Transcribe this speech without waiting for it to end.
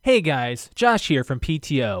Hey guys, Josh here from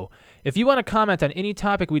PTO. If you want to comment on any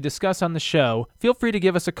topic we discuss on the show, feel free to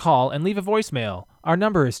give us a call and leave a voicemail. Our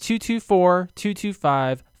number is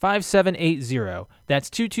 224-225-5780. That's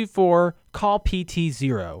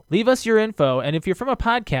 224-CALL-PT0. Leave us your info, and if you're from a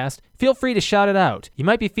podcast, feel free to shout it out. You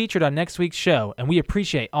might be featured on next week's show, and we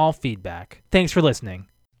appreciate all feedback. Thanks for listening.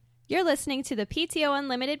 You're listening to the PTO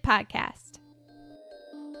Unlimited podcast.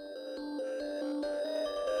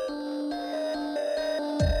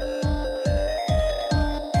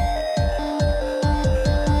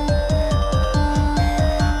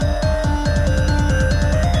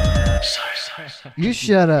 You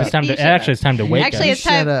shut up. It's time to it's time to wake Actually, up. it's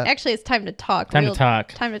time. Shut up. Actually, it's time to talk. Time to talk.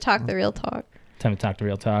 Time to talk the real talk. Time to talk the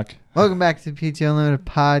real talk. Welcome back to the PTO Unlimited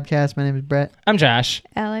podcast. My name is Brett. I'm Josh.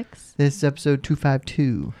 Alex. This is episode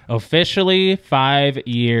 252. Officially 5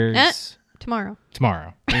 years Tomorrow.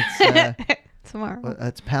 tomorrow. It's Tomorrow.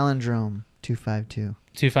 it's palindrome 252.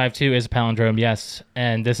 252 is a palindrome, yes.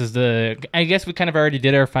 And this is I guess we kind of already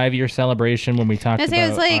did our 5-year celebration when we talked about It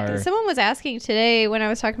was like our... someone was asking today when I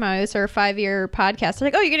was talking about it was our 5-year podcast. They're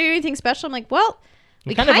like, "Oh, you're gonna do anything special?" I'm like, "Well,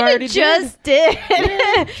 we kind of already just did."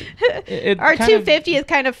 Our kind of- 250th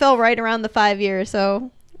kind of fell right around the 5 years,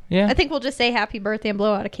 so Yeah. I think we'll just say happy birthday and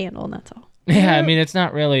blow out a candle, and that's all. Yeah, I mean, it's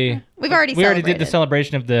not really... We've already We already did the celebrated.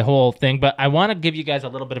 celebration of the whole thing, but I want to give you guys a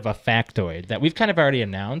little bit of a factoid that we've kind of already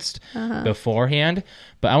announced beforehand,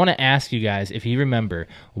 but I want to ask you guys, if you remember,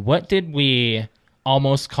 what did we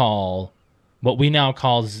almost call what we now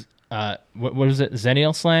call, what was it,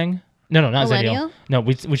 Zennial slang? No, not Millennial? Zennial. No,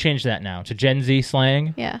 we changed that now to Gen Z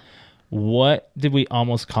slang. Yeah. What did we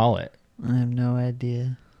almost call it? I have no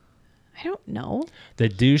idea. I don't know. The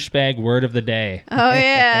douchebag word of the day. Oh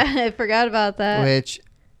yeah, I forgot about that. Which,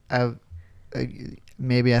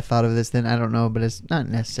 maybe I thought of this then. I don't know, but it's not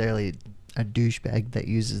necessarily a douchebag that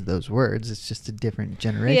uses those words. It's just a different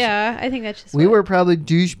generation. Yeah, I think that's just We what- were probably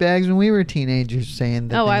douchebags when we were teenagers saying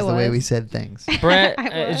the Oh, I things the way was. we said things. Brett,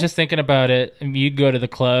 I was. just thinking about it, you'd go to the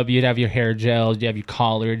club, you'd have your hair gelled, you'd have your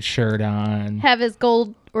collared shirt on. have his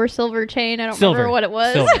gold or silver chain. I don't Silver. remember what it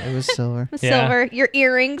was. Silver. It was silver. Yeah. Silver. Your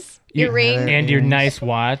earrings. Your You- ring. And your nice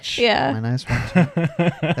watch. My Yeah. nice one.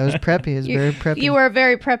 That was preppy. It was very preppy. You were a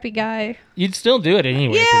very preppy guy. You'd still do it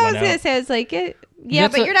anyway Yeah, if you I went was gonna out. say, it's like it. Yeah,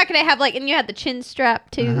 That's but a- you're not gonna have and you had the chin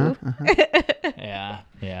strap too.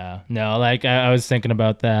 Yeah. No, like I was thinking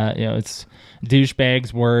about that. You know, it's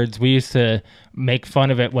douchebags words. We used to make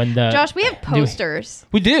fun of it when the Josh, we have posters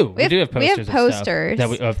We do. We have- do have we have posters. of stuff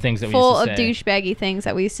posters of things that we full used of to say. douchebaggy things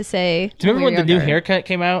that we used to say. Do you remember when the new younger. haircut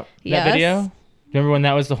came out? Yes. That video? Do you remember when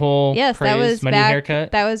that was the whole Yes, craze? that was My back. new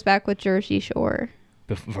haircut? That was back with Jersey Shore.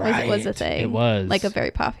 Right. Was a thing. It was like a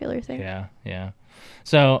very popular thing. Yeah.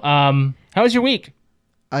 So, how was your week?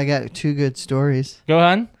 I got two good stories. Go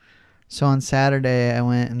on. So on Saturday, I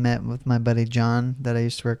went and met with my buddy John that I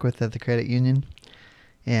used to work with at the credit union,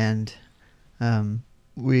 and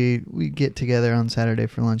we get together on Saturday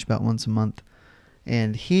for lunch about once a month.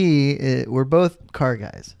 And we're both car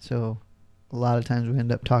guys, so a lot of times we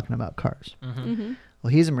end up talking about cars. Mm-hmm.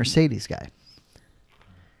 Well, he's a Mercedes guy.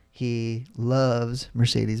 He loves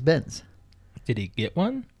Mercedes-Benz. Did he get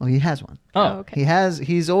one? Well, he has one. Oh. Okay.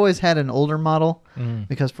 He's always had an older model Mm.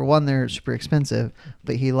 because for one they're super expensive,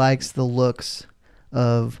 but he likes the looks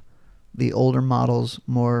of the older models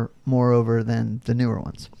moreover than the newer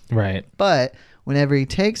ones. Right. But whenever he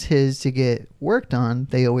takes his to get worked on,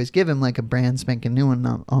 they always give him like a brand spanking new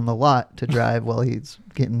one on the lot to drive while he's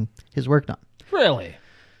getting his work done. Really?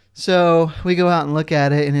 So we go out and look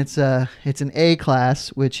at it, and it's an A class,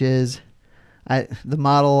 which is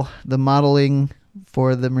the modeling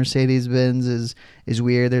for the Mercedes-Benz is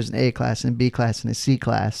weird. There's an A class and a B class and a C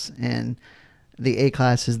class, and the A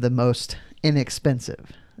class is the most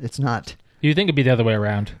inexpensive. It's not. You think it'd be the other way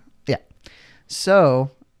around? Yeah.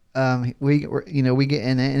 So we get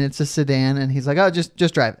in it, and it's a sedan, and he's like, "Oh, just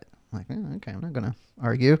drive it." I'm like, okay, I'm not gonna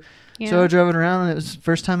argue. Yeah. So I drove it around, and it was the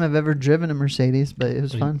first time I've ever driven a Mercedes, but it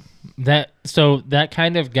was fun. That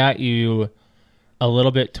kind of got you a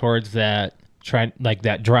little bit towards that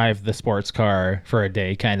that drive the sports car for a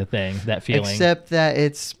day kind of thing, that feeling. Except that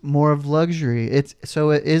it's more of luxury. It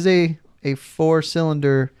is a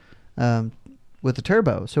 4-cylinder with a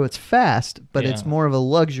turbo, so it's fast, but it's Yeah. more of a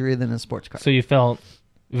luxury than a sports car. So you felt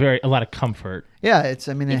a lot of comfort. Yeah, it's.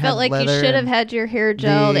 I mean, You it felt had like you leather should have and- had your hair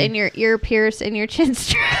gelled and your ear pierced and your chin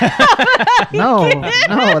strap. No,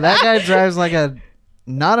 that guy drives like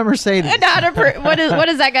not a Mercedes. What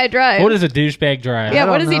does that guy drive? What does a douchebag drive? Yeah, I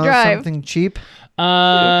what don't does he know, drive? Something cheap.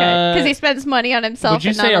 Okay, because he spends money on himself. Would you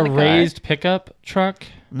and say not a on the car. raised pickup truck?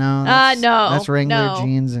 No. No. That's Wrangler no.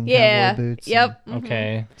 jeans and Yeah. cowboy boots. Yep. mhm.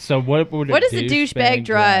 Okay. So what would What is a douchebag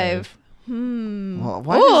drive? Well,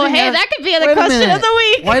 why Oh, does he hey, have- that could be Wait the a question of minute. the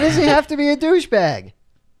week. Why does he have to be a douchebag?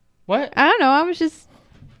 What? I don't know. I was just.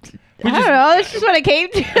 I don't know. That's just what I came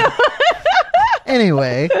to.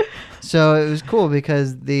 Anyway, so it was cool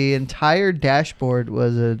because the entire dashboard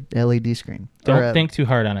was a LED screen. Or Don't a, think too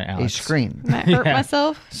hard on it, a Alex. screen. I hurt Yeah.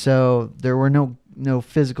 myself. So there were no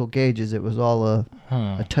physical gauges. It was all a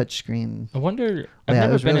Huh. touch screen. I wonder. I've Yeah, it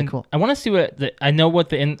never was been really in. cool. I want to see what I know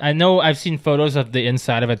what I know I've seen photos of the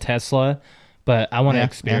inside of a Tesla, but I want to Yeah,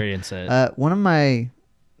 experience it. One of my,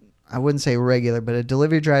 I wouldn't say regular, but a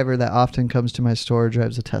delivery driver that often comes to my store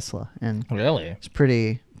drives a Tesla, and Really? it's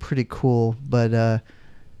pretty cool. But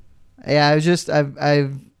yeah,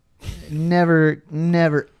 I've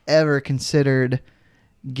never ever considered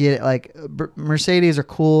Mercedes are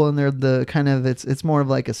cool, and they're the kind of it's more of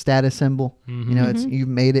like a status symbol. Mhm. You know, it's you've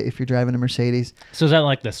made it if you're driving a Mercedes. So is that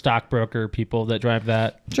like the stockbroker people that drive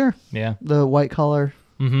that? Sure, Yeah. the white collar.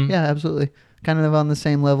 Mm-hmm. Yeah, absolutely. Kind of on the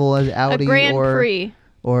same level as Audi A Grand Prix.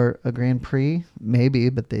 or a Grand Prix, maybe,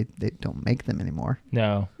 but they don't make them anymore.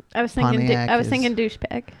 No. I was thinking. Pontiac I was is- thinking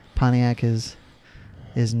douchebag. Pontiac is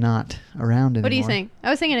not around anymore. What do you think?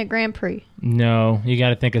 I was thinking a Grand Prix. No. You got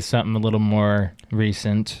to think of something a little more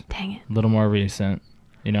recent. Dang it. A little more recent.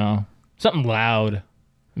 You know, something loud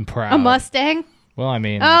and proud. A Mustang. Well, I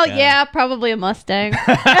mean. Oh like, yeah, probably a Mustang.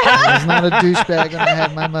 I was not a douchebag when I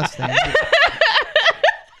had my Mustang.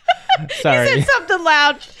 Sorry. Said something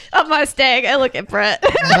loud. A Mustang. I look at Brett.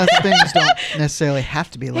 Mustangs don't necessarily have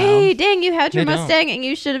to be loud. Hey, dang! You had your They don't. Mustang, and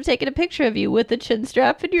you should have taken a picture of you with the chin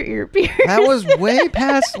strap and your ear piercing. That was way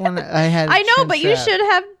past when I had. I know, chin but you strap. should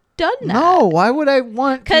have done that. No, why would I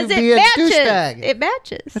want to because be it a matches. douchebag? It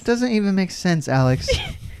matches. That doesn't even make sense, Alex.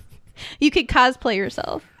 You could cosplay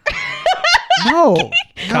yourself. No, no.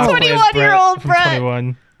 Cosplay as 21-year-old from Brett.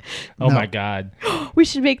 21. Oh No. my God. We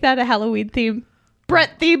should make that a Halloween theme.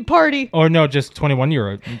 Brett theme party. Or no, just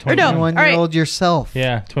 21-year-old. Or no. 21-year-old yourself.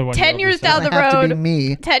 Yeah, 21. 10 years down Doesn't the have to be road.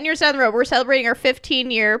 me. 10 years down the road, we're celebrating our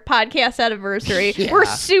 15-year podcast anniversary. Yeah. We're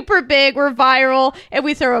super big, we're viral, and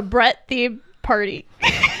we throw a Brett theme party.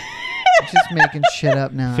 Just making shit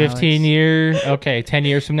up now. 15 Alex. year. Okay, 10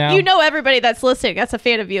 years from now. You know, everybody that's listening, that's a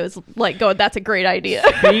fan of you, is like going, that's a great idea.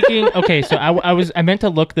 Speaking. Okay, so I meant to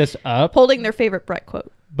look this up, Holding their favorite Brett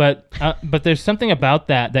quote. but there's something about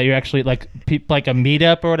that you're actually like like a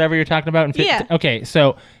meetup or whatever you're talking about. Yeah. Okay,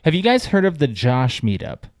 so have you guys heard of the Josh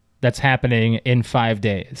meetup that's happening in 5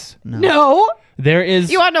 days? No. There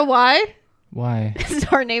is. You want to know why? Why? Because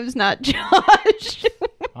our name's not Josh.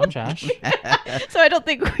 I'm Josh. So I don't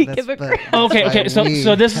think we That's give a but- crap. Okay, that's okay. why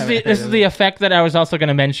So we this is haven't the heard this is of the it. effect that I was also going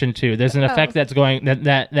to mention too. There's an effect that's going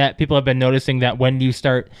that people have been noticing that when you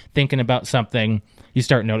start thinking about something, you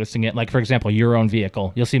start noticing it. Like for example, your own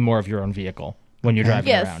vehicle. You'll see more of your own vehicle when you're driving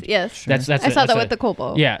Yes, around. yes. That's I saw that that's with the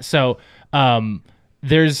Colbo. Yeah. So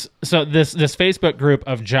there's this Facebook group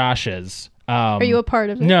of Josh's. Are you a part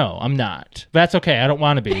of it? No, I'm not. That's okay. I don't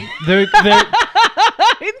want to be. They're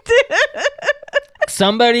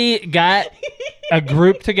somebody got a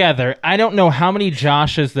group together. I don't know how many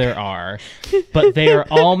Joshes there are, but they are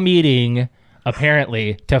all meeting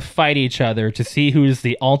apparently to fight each other to see who's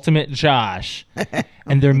the ultimate Josh.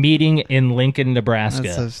 And they're meeting in Lincoln, Nebraska.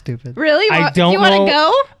 That's so stupid. Really? I Do you don't want know. to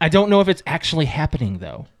go? I don't know if it's actually happening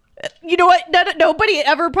though. You know what? Nobody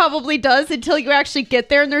ever probably does until you actually get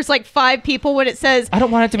there, and there's like 5 people when it says. I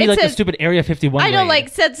don't want it to be It like says- the stupid Area 51. I know, raid. like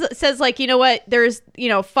says like, you know what? There's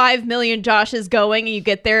 5 million Joshes going, and you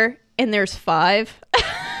get there, and there's 5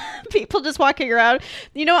 people just walking around.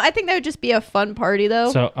 You know, I think that would just be a fun party,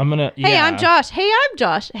 though. So I'm gonna. Hey, yeah. I'm Josh. Hey, I'm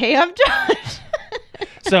Josh. Hey, I'm Josh.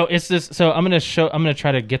 So it's this. So I'm gonna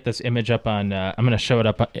try to get this image up on. I'm gonna show it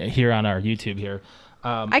up here on our YouTube here.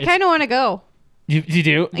 I kind of want to go. You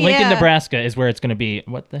do. Lincoln, Yeah. Nebraska is where it's gonna be.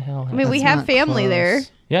 What the hell? I mean, we That's have not family close. there.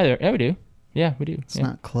 Yeah, we do. Yeah, we do. It's yeah.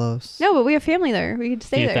 not close. No, but we have family there. We could A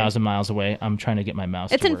stay few there. thousand miles away. I'm trying to get my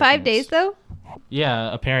mouse. It's to in work 5 and days, though.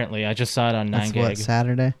 Yeah, apparently. I just saw it on 9 That's gig. what,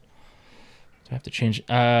 Saturday? Do I have to change?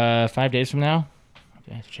 5 days from now.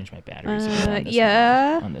 I have to change my batteries on this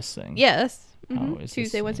yeah. on this thing. Yes. Oh, Mhm. is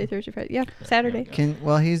Tuesday, this- Wednesday, Thursday, Friday. Yeah, Saturday.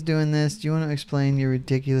 While he's doing this, do you want to explain your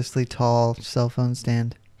ridiculously tall cell phone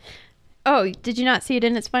stand? Oh, did you not see it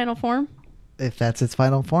in its final form? If that's its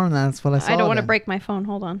final form, that's what I saw. I don't want to then. break my phone.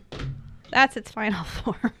 Hold on. That's its final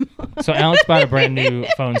form. So Alex bought a brand new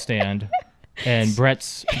phone stand, and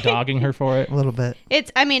Brett's dogging her for it. A little bit.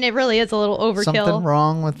 I mean, it really is a little overkill. Something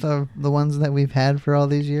wrong with the ones that we've had for all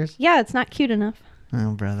these years? Yeah, it's not cute enough.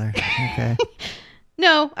 Oh, brother. Okay.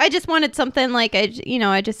 No, I just wanted something like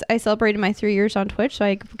I celebrated my 3 years on Twitch, so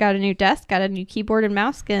I got a new desk, got a new keyboard and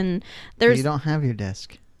mouse, and there's You don't have your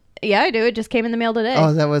desk. Yeah, I do. It just came in the mail today. Oh,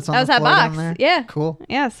 is that what's on that was the that floor box. down there? Yeah, Cool.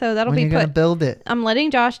 Yeah, so that'll When be are you gonna put. build it? I'm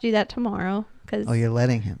letting Josh do that tomorrow because Oh, you're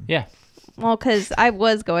letting him. Yeah, because I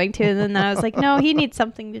was going to, and then I was like, no, he needs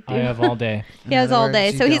something to do. I have all day. He has In other all day,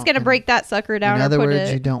 words, so you he's don't- gonna break that sucker down In or other put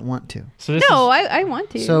words, it. you don't want to. So this No, is, I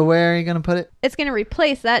want to. So where are you gonna put it? It's gonna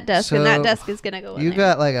replace that desk, and that So desk is gonna go in You there.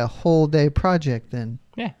 got like a whole day project then.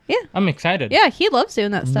 yeah, Yeah. I'm excited. Yeah, he loves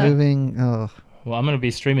doing that stuff. Moving. Oh, Well, I'm gonna be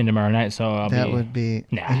streaming tomorrow night, so that would be.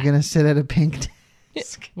 Nah. Are you gonna sit at a pink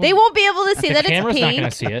desk? They won't be able to see the that it's camera's pink. not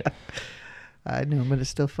gonna see it. I know, but it's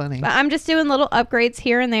still funny. But I'm just doing little upgrades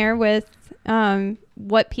here and there with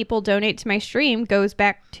what people donate to my stream goes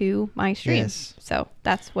back to my stream. Yes. So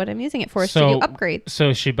that's what I'm using it for, is to do upgrades.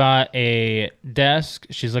 So she bought a desk.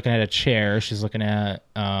 She's looking at a chair. She's looking at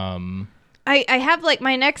I have like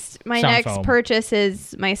my next foam. purchase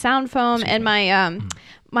is my sound foam and my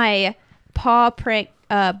my paw prank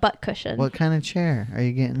butt cushion. What kind of chair are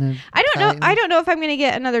you getting? I don't know if I'm going to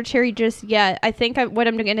get another cherry just yet. I think what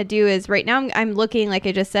I'm going to do is right now I'm looking, like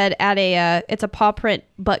I just said, at it's a paw print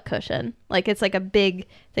butt cushion. Like it's like a big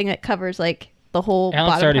thing that covers like the whole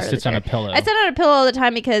Alex bottom already part of the sits on a chair. pillow. I sit on a pillow all the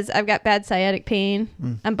time because I've got bad sciatic pain.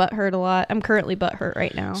 I'm butt hurt a lot. I'm currently butt hurt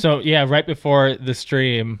right now. So yeah, right before the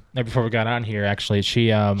stream, right before we got on here, actually,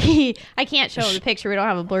 she I can't show the picture. We don't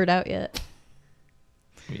have it blurred out yet.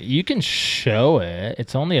 you can show it.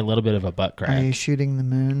 It's only a little bit of a butt Are crack. you shooting the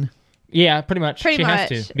moon? Yeah, pretty much. Pretty she has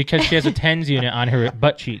much. to because she has a TENS unit on her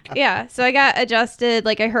butt cheek. Yeah, so I got adjusted.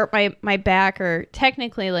 Like I hurt my back, or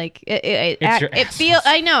technically, like It's your it ass feel.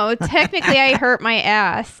 I know. Technically, I hurt my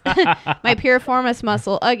ass, my piriformis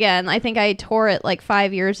muscle again. I think I tore it like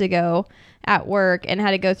 5 years ago at work and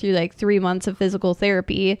had to go through like 3 months of physical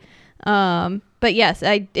therapy. But yes,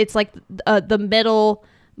 it's like the middle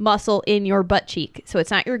muscle in your butt cheek. So it's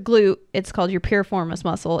not your glute. It's called your piriformis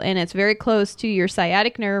muscle, and it's very close to your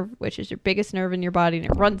sciatic nerve, which is your biggest nerve in your body, and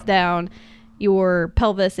it runs down your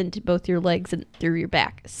pelvis into both your legs and through your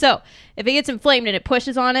back. So if it gets inflamed and it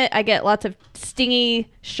pushes on it, I get lots of stingy,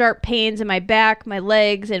 sharp pains in my back, my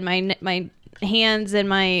legs, and my hands, and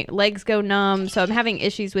my legs go numb. So I'm having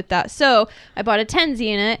issues with that. So I bought a TENS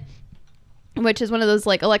unit, which is one of those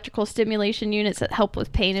like electrical stimulation units that help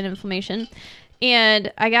with pain and inflammation.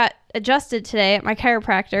 And I got adjusted today at my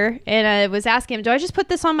chiropractor, and I was asking him, do I just put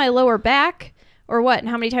this on my lower back or what? And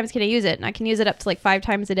how many times can I use it? And I can use it up to like 5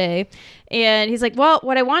 times a day. And he's like, well,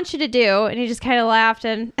 what I want you to do, and he just kind of laughed,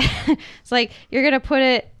 and it's like, you're going to put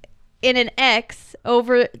it in an X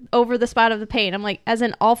over the spot of the pain. I'm like, as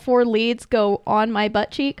in all 4 leads go on my butt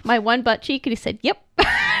cheek, my one butt cheek? And he said, yep.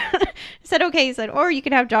 I said, okay. He said, or you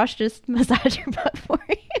can have Josh just massage your butt for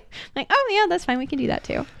you. I'm like, oh yeah, that's fine. We can do that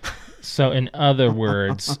too. So in other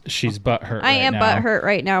words, she's butt hurt. I am butt hurt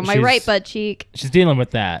right now. My right butt cheek. She's dealing with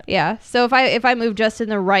that. Yeah. So if I move just in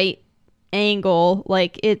the right angle,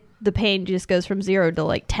 like the pain just goes from 0 to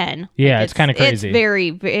like 10. Yeah, Like it's kinda crazy.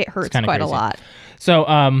 It hurts kinda quite a crazy. lot.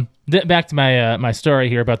 So back to my my story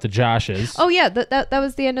here about the Joshes. Oh yeah, that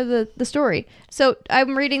was the end of the story. So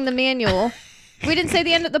I'm reading the manual. We didn't say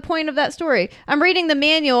the point of that story. I'm reading the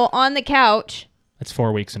manual on the couch. That's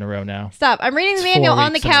 4 weeks in a row now. Stop. I'm reading the It's manual 4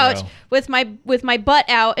 on the weeks in a couch row. with my butt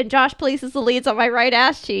out, and Josh places the leads on my right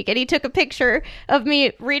ass cheek, and he took a picture of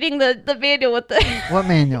me reading the manual with the What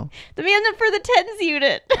manual? the manual for the TENS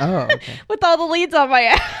unit. Oh, okay. With all the leads on my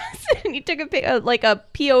ass, and he took like a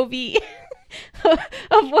POV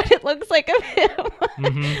of what it looks like of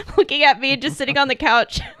him looking at me and just sitting on the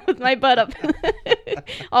couch with my butt up,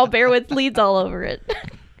 all bare with leads all over it.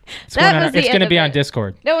 It's going to be on it.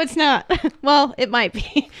 Discord. No, it's not. Well, it might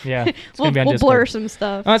be. Yeah, it's we'll going to be on we'll Discord. blur some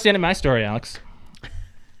stuff. Oh, that's the end of my story, Alex.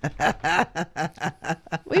 What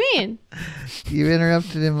do you mean? You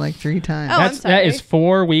interrupted him like 3 times. Oh, I'm That sorry. is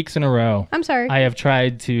 4 weeks in a row. I'm sorry. I have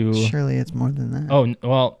tried to. Surely it's more than that. Oh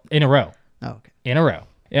well, in a row. Oh, okay. In a row.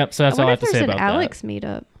 Yep. So that's I all I wonder have to if say there's an about Alex meetup.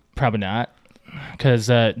 that. Probably not, because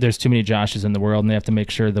there's too many Joshes in the world, and they have to make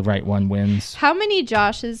sure the right one wins. How many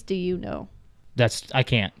Joshes do you know? I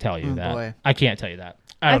can't tell you that. Boy. I can't tell you that.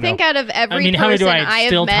 I don't think know. out of every I mean, how many do person I have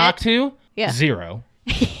still met, talk to? Yeah. 0.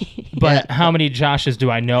 But how many Joshes do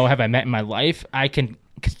I know have I met in my life? I can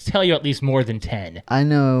tell you at least more than 10. I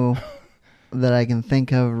know that I can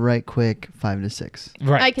think of right quick 5 to 6.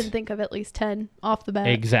 Right. I can think of at least 10 off the bat.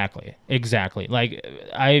 Exactly. Like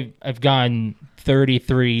I've gone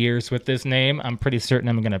 33 years with this name. I'm pretty certain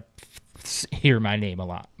I'm going to hear my name a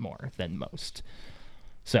lot more than most.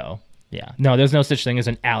 So, yeah. No, there's no such thing as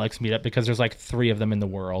an Alex meetup because there's like 3 of them in the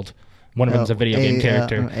world. One of them's a video game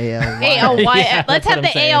character. ALY. Let's have the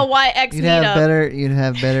ALYX You'd meetup. You'd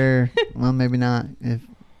have better. Well, maybe not. If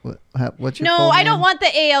what's your No, full name? I don't want the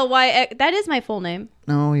ALYX. That is my full name.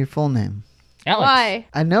 No, your full name. Alex. Why?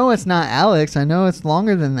 I know it's not Alex. I know it's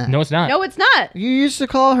longer than that. No, it's not. No, it's not. You used to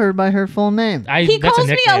call her by her full name. He that's a calls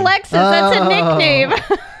me nickname. Alexis. That's a Oh. nickname.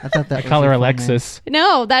 I thought that I was call her your full Alexis.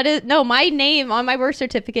 No, that is no. My name on my birth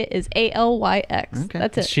certificate is ALYX. Okay.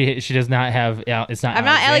 That's it. She does not have. It's not. I'm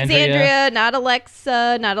not Alexandria, not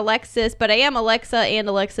Alexa, not Alexis, but I am Alexa and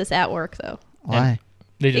Alexis at work though, name. Why?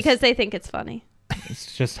 because they think it's funny.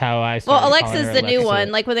 it's just how I. Well, started calling Alexa's her the new Alexa.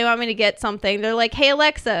 one. Like when they want me to get something, they're like, "Hey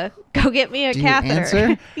Alexa, go get me a Do you catheter."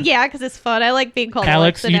 answer? Yeah, because it's fun. I like being called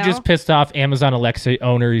Alex, Alexa you now. just pissed off Amazon Alexa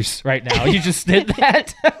owners right now. You just did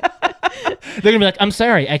that. They're gonna be like, "I'm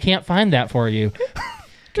sorry, I can't find that for you."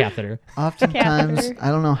 Catheter. Oftentimes, Catheter. I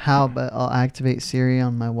don't know how, but I'll activate Siri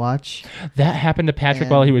on my watch. That happened to Patrick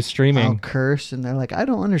And while he was I'll streaming. curse, and they're like, "I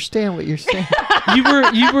don't understand what you're saying." You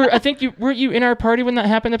were. I think you weren't you in our party when that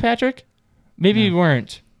happened to Patrick? Maybe you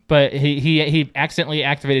weren't. But he accidentally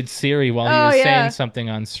activated Siri while he was saying something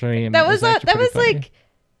on stream. That It was actually that pretty was funny. like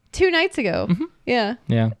 2 nights ago. Yeah,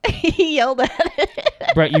 Yeah. he yelled at it.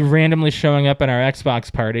 Brett, you randomly showing up in our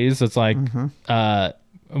Xbox parties. It's like,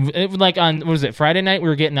 like on, what was it, Friday night? We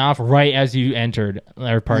were getting off right as you entered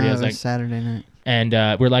our party. No, I it was was like, Saturday night. and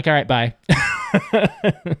we're like, all right, bye.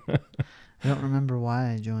 I don't remember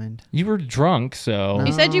why I joined. You were drunk, so. No.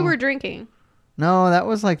 You said you were drinking. No, that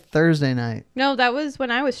was like Thursday night. No, that was when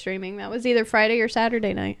I was streaming. That was either Friday or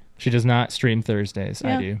Saturday night. She does not stream Thursdays.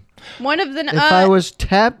 Yeah. I do. One of the If I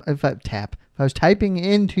was typing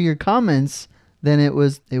into your comments, then it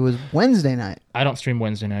was Wednesday night. I don't stream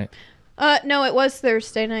Wednesday night. no, it was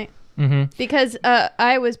Thursday night Mm-hmm. because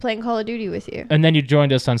I was playing Call of Duty with you. And then you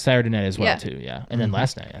joined us on Saturday night as well, Yeah. too. Yeah. And then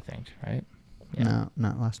last night, I think, right? Yeah. No,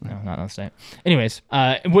 not last night. No, not last night. Anyways,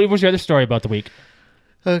 what was your other story about the week?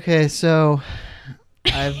 Okay, so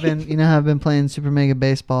I've been, I've been playing Super Mega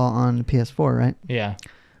Baseball on the PS4, right? Yeah.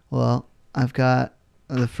 Well, I've got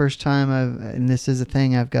the first time and this is a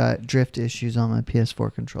thing, I've got drift issues on my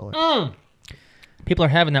PS4 controller. People are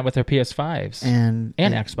having that with their PS5s And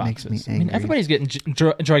and it Xboxes. makes me I mean, angry. everybody's getting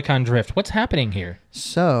Joy-Con drift. What's happening here?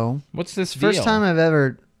 So, What's this first deal? time I've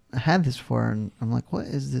ever had this before, and I'm like, what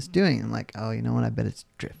is this doing? I'm like, oh, you know what? I bet it's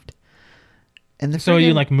drift. And the So are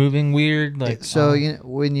you friggin- like moving weird? Like so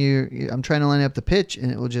when I'm trying to line up the pitch,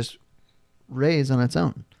 and it will just raise on its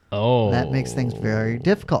own. Oh, That makes things very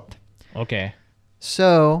difficult. Okay.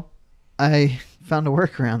 So I found a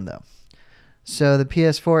workaround though. So the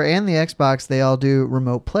PS4 and the Xbox, they all do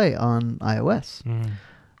remote play on iOS.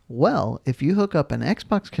 Well, if you hook up an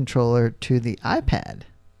Xbox controller to the iPad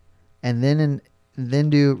and then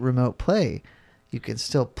do remote play, you can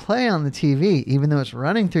still play on the TV even though it's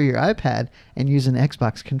running through your iPad and use an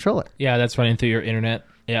Xbox controller. Yeah, that's running through your internet.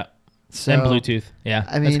 Yeah, So and Bluetooth. Yeah,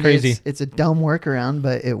 I mean, that's crazy. It's a dumb workaround,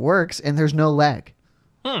 but it works and there's no lag.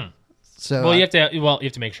 So Well, you have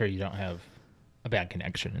to make sure you don't have a bad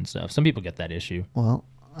connection and stuff. Some people get that issue. Well,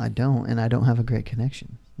 I don't, and I don't have a great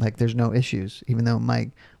connection. Like, there's no issues, even though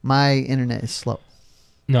my internet is slow.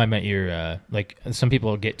 No, I meant your like some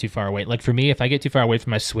people get too far away. Like for me, if I get too far away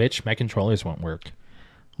from my Switch, my controllers won't work.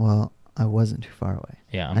 Well, I wasn't too far away.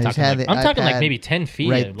 Yeah, I just had the I'm talking like iPad maybe 10 feet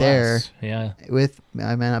right or there. less. Yeah.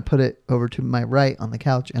 I put it over to my right on the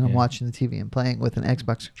couch, and I'm Yeah. watching the TV and playing with an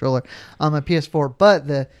Xbox controller on my PS4. But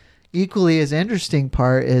the equally as interesting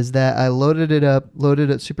part is that I loaded up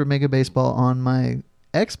Super Mega Baseball on my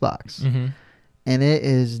Xbox, Mm-hmm. and it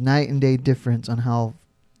is night and day difference on how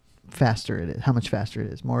faster it is, how much faster it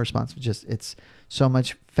is, more responsive. Just it's so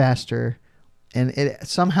much faster, and it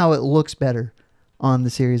somehow it looks better on the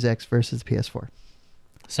Series X versus PS4.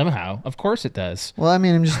 Somehow, of course it does. Well, I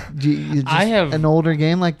mean, I'm just I have- an older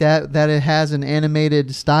game like that it has an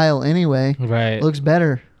animated style anyway. Right. Looks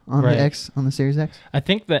better on Right. the X, on the Series X. I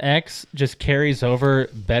think the X just carries over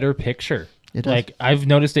better picture. It does. Like I've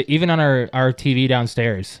noticed it even on our TV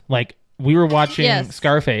downstairs. Like we were watching Yes.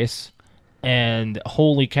 Scarface, and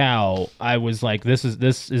holy cow, I was like, "This is an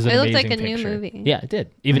It looked amazing like a new picture." movie. Yeah, it did.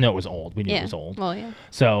 Even though it was old, we knew it Yeah. was old. Well, yeah.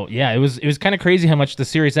 So yeah, it was kind of crazy how much the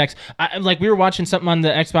Series X. Like we were watching something on the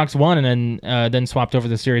Xbox One, and then swapped over to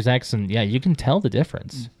the Series X, and yeah, you can tell the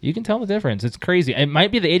difference. You can tell the difference. It's crazy. It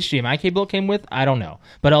might be the HDMI cable it came with. I don't know,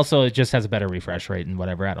 but also it just has a better refresh rate and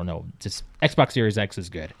whatever. I don't know. Just Xbox Series X is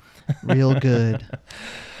good. Real good.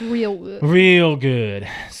 Real good. Real good.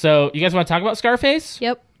 So, you guys want to talk about Scarface?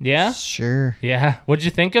 Yep. Yeah? Sure. Yeah. What'd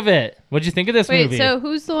you think of it? What'd you think of this Wait, movie? so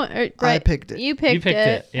who's the one? I picked it. You picked picked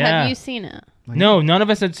it, yeah. Have you seen it? No, none of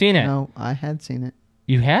us had seen it. No, I had seen it.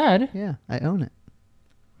 You had? Yeah, I own it.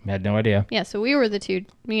 Had no idea. Yeah, so we were the two.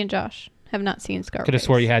 Me and Josh have not seen Scarface. Could have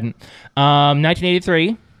swore you hadn't.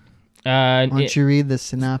 1983. Why don't you read the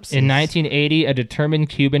synopsis? In 1980, a determined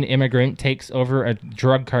Cuban immigrant takes over a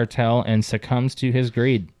drug cartel and succumbs to his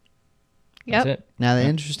greed. Yep. That's it. Now, the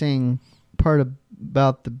interesting part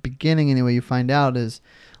about the beginning, anyway, you find out is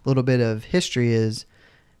a little bit of history is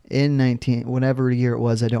in whatever year it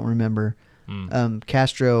was, I don't remember.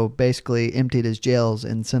 Castro basically emptied his jails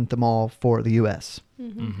and sent them all for the U.S.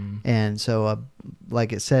 And so,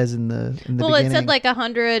 like it says in the well, beginning, it said like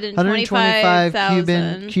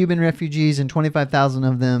 125,000 Cuban refugees, and 25,000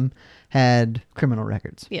 of them had criminal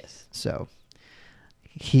records. Yes. So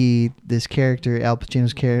this character, Al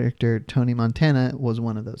Pacino's character, Tony Montana, was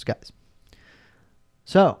one of those guys.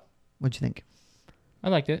 So, what'd you think? I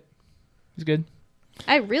liked it. It was good.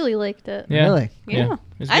 I really liked it. Yeah. Really? Yeah. It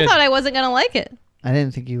was I good. thought I wasn't going to like it. I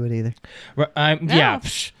didn't think you would either. No. Yeah.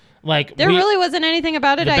 Psh, like There really wasn't anything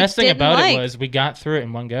about it the I best thing didn't about like. it was we got through it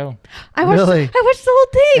in one go. I watched Really? the whole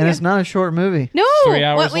thing. And it's not a short movie. No, 3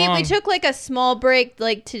 hours we long. took like a small break,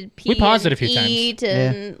 like to pee. We paused and it a few times. eat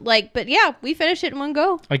and but yeah, we finished it in one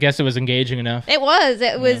go. I guess it was engaging enough. It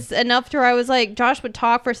was enough to where I was like, Josh would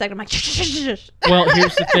talk for a second. I'm like, Well,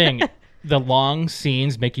 here's the thing: the long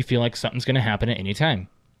scenes make you feel like something's going to happen at any time,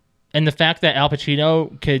 and the fact that Al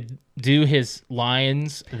Pacino could do his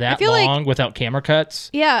lines that feel like- long without camera cuts.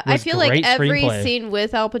 yeah, I was feel like great every screenplay. scene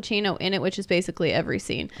with Al Pacino in it, which is basically every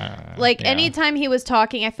scene. Yeah. Anytime he was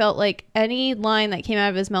talking, I felt like any line that came out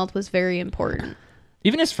of his mouth was very important.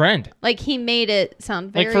 Even his friend. Like he made it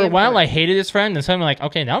sound very Like for a while, I important. hated his friend, and suddenly, like,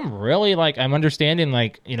 okay, now I'm really like I'm understanding.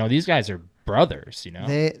 Like, these guys are brothers.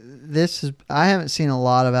 I haven't seen a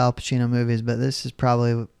lot of Al Pacino movies, but this is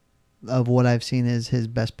probably of what I've seen is his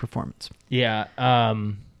best performance. Yeah.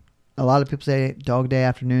 A lot of people say Dog Day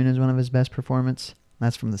Afternoon is one of his best performance.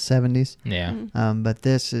 That's from the 70s. Yeah. But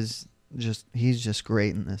this is he's just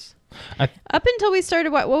great in this. Up until we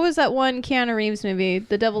started, what was that one Keanu Reeves movie,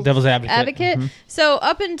 The Devil's Advocate. So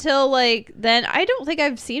up until like then, I don't think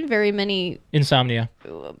I've seen very many. Insomnia.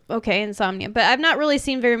 Okay, Insomnia, but I've not really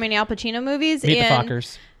seen very many Al Pacino movies. Meet and, the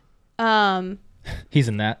Fockers. He's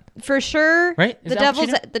in that. for sure, Right? Is Al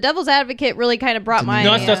Pacino? The Devil's Advocate really kind of brought my.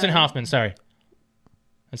 No, it's Dustin Hoffman. Sorry.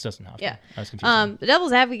 It's Dustin Hoffman. Yeah. I was confused. The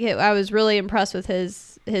Devil's Advocate, I was really impressed with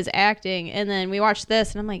his acting, and then we watched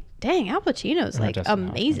this, and I'm like, dang, Al Pacino's like Dustin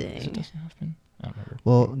Hoffman. Is it amazing. Dustin Hoffman? I don't remember.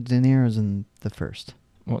 Well, De Niro's in the first.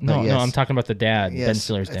 Well, But no, yes. I'm talking about the dad, Ben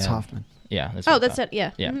Stiller's dad. It's Hoffman. Yeah. That's Oh, what I that's thought. it.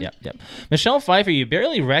 Yeah. Yeah, Mhm. yep. Michelle Pfeiffer, you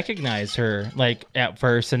barely recognize her like at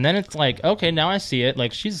first, and then it's like, okay, now I see it.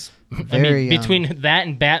 Like she's Very young. between that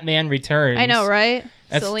and Batman Returns. I know, right?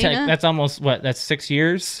 That's Selena. that's almost what? That's 6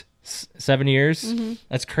 years, 7 years. Mm-hmm.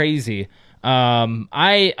 That's crazy.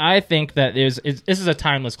 I think that this is a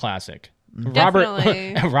timeless classic.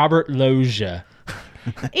 Definitely. Robert Loggia.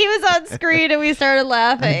 He was on screen, and we started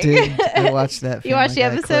laughing. I did. I watched that. You watched the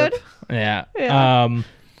Family Guy episode? clip. Yeah. Yeah.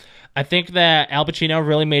 I think that Al Pacino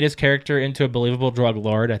really made his character into a believable drug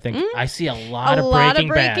lord. I think I see a lot of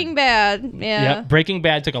Breaking Bad. Yeah. Yep. Breaking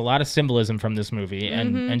Bad took a lot of symbolism from this movie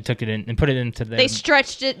and took it in and put it into the. They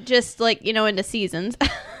stretched it just like, into seasons.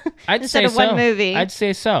 I'd instead say of one so. movie. I'd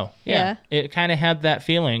say so. Yeah. Yeah. It kind of had that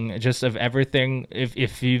feeling just of everything.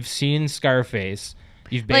 If you've seen Scarface,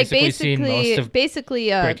 you've basically seen most of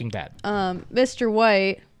Breaking Bad. Mr.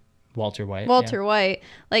 White. Walter White. White.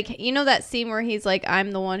 Like, that scene where he's like,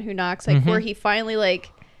 I'm the one who knocks, like where he finally like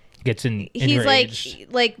Gets he's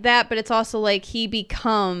enraged. like that, but it's also like he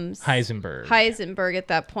becomes Heisenberg at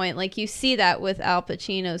that point. Like you see that with Al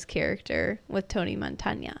Pacino's character with Tony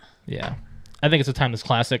Montana. Yeah. I think it's a timeless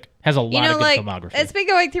classic. Has a lot of good filmography. It's been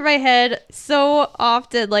going through my head so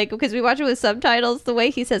often, like because we watch it with subtitles. The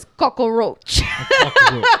way he says "cockroach,"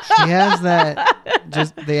 He has that.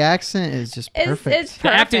 Just the accent is just perfect. It's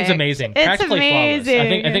The acting's perfect. amazing. It's Practically flawless. I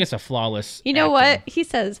amazing. think it's a flawless. You know acting. what he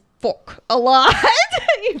says? Fuck a lot.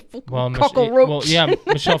 Well, Cockroach.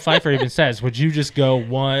 Michelle Pfeiffer even says, "Would you just go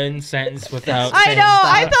one sentence without?" I saying know.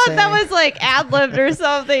 I Stop thought that saying. was like ad libbed or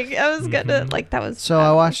something. I was gonna like that was. So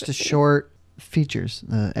I watched the short features,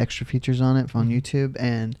 extra features on it on YouTube,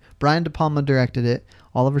 and Brian De Palma directed it.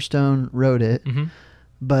 Oliver Stone wrote it,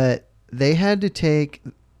 but they had to take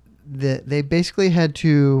they basically had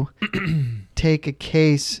to take a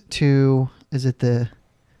case to, is it the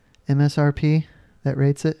MSRP that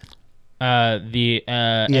rates it? The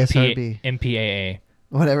ESRB. MPAA.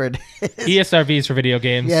 Whatever it is. ESRB is for video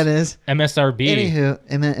games. Yeah, it is. MSRB. Anywho,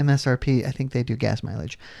 MSRP, I think they do gas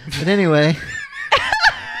mileage. But anyway,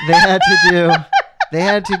 they had to do They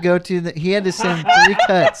had to go to the. He had to send 3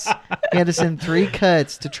 cuts. He had to send 3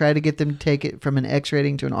 cuts to try to get them to take it from an X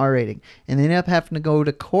rating to an R rating, and they ended up having to go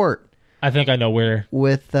to court I think I know where.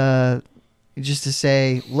 with just to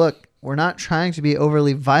say, look, we're not trying to be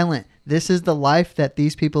overly violent. This is the life that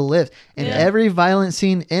these people live, and Yeah. every violent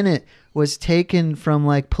scene in it was taken from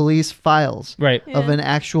like police files Right. of an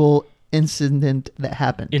actual incident that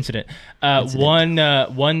happened. Incident.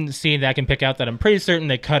 One scene that I can pick out that I'm pretty certain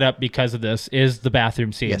they cut up because of this is the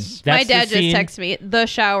bathroom scene. Yes. My That's the dad just scene- texted me the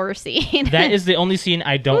shower scene. That is the only scene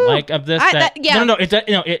I don't like of this. yeah. No.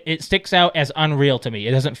 It sticks out as unreal to me.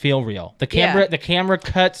 It doesn't feel real. The camera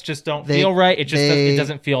cuts just don't They- feel right. It just they- it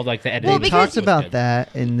doesn't feel like the editing. Well, They because- talked about that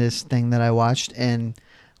in this thing that I watched, and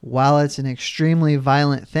while it's an extremely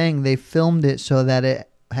violent thing, they filmed it so that it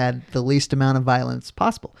had the least amount of violence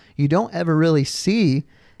possible. You don't ever really see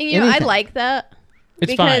You know, anything. I like that. It's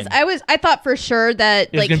because fine. I thought for sure that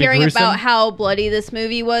It was like gonna be hearing gruesome. about how bloody this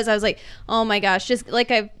movie was, I was like, oh my gosh, just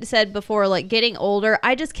like I've said before, like getting older,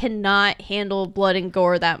 I just cannot handle blood and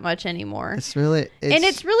gore that much anymore. It's really And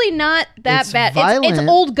it's really not that it's bad. It's violent,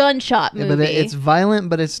 old gunshot yeah, movie. but it's violent,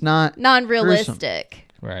 but it's not. non-realistic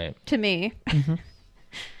Right. to me.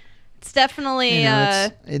 It's definitely You know,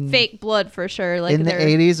 it's in- fake blood for sure. Like In the they're-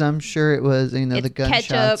 80s, I'm sure it was. The it's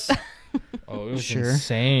gunshots. ketchup. Oh, it was Sure.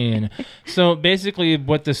 insane. So basically,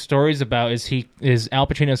 what the story's about is Al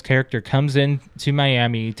Pacino's character comes in to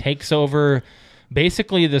Miami, takes over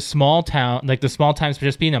basically the small town, like the small towns,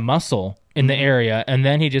 just being a muscle in the area, and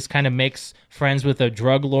then he just kind of makes friends with a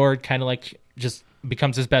drug lord, kind of like just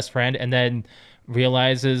becomes his best friend, and then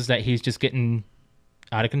realizes that he's just getting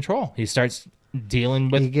out of control. He starts dealing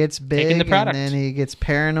He with gets big, taking the product. and then he gets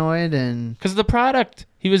paranoid, and because of the product.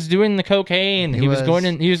 He was doing the cocaine. He was was. going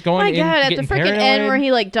in. He was Oh going my in. god! At the getting freaking paranoid. end where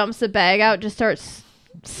he like dumps the bag out, just starts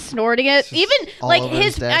snorting it. Just Even all like over his,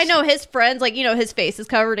 his desk. I know his friends, like you know, his face is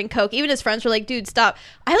covered in coke. Even his friends were like, "Dude, stop!"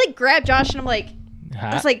 I like grabbed Josh and I'm like,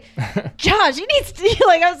 I was like, Josh, you need to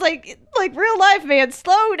like. I was like real life, man,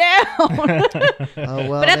 slow down. oh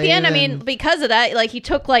well. But at they the end, I even- mean, because of that, like he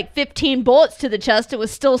took like 15 bullets to the chest. It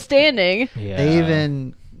was still standing. Yeah. They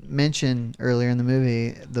even mentioned earlier in the movie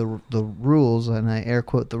the rules, and I air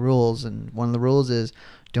quote the rules, and one of the rules is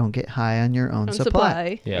don't get high on your own On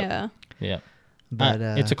supply. Yep. Yeah. Yeah. But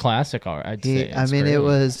it's a classic. I'd say. I It's mean,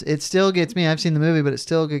 great. it still gets me. I've seen the movie, but it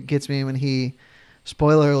still gets me when he.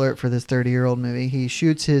 Spoiler alert for this 30-year-old movie. He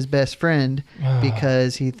shoots his best friend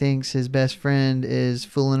because he thinks his best friend is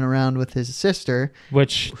fooling around with his sister,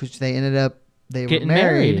 which which they were getting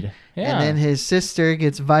married. Yeah. And then his sister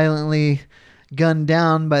gets violently gunned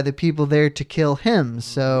down by the people there to kill him.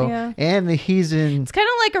 So, Yeah. and he's in, It's kind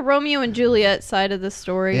of like a Romeo and Juliet side of the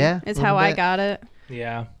story. Yeah, Is a how little I bit. got it.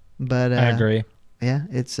 yeah, but I agree. yeah,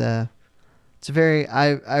 it's a very,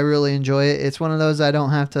 I really enjoy it. It's one of those I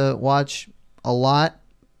don't have to watch a lot,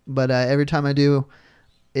 but every time I do,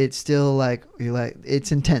 it's still like,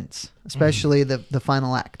 it's intense, especially the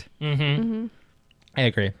final act. Mm-hmm. I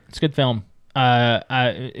agree. It's a good film.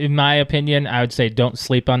 In my opinion, I would say don't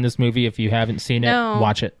sleep on this movie. If you haven't seen it, No.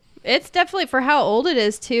 watch it. It's definitely for how old it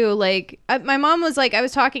is too. Like my mom was like, I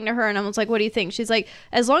was talking to her and I was like, "What do you think?" She's like,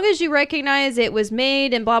 "As long as you recognize it was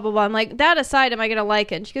made and blah blah blah." I'm like, "That aside, am I gonna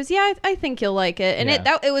like it?" And she goes, "Yeah, I think you'll like it." And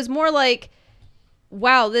Yeah. it was more like,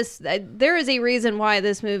 "Wow, there is a reason why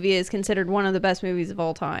this movie is considered one of the best movies of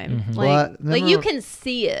all time." Like, Well, like you can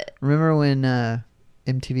see it. Remember when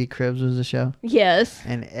MTV Cribs was a show? Yes.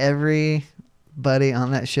 And everybody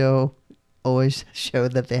on that show always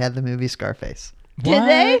showed that they had the movie Scarface. Did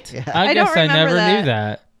they? What? Yeah. I I don't guess I never remember knew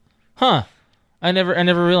that. Huh? I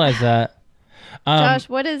never realized that. Josh,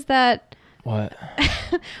 what is that? What?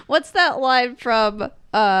 What's that line from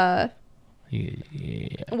Yeah.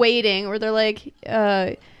 Waiting where they're like, you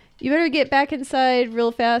better get back inside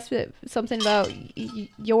real fast. Something about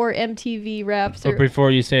your MTV raps. But Or,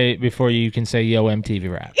 before you can say Yo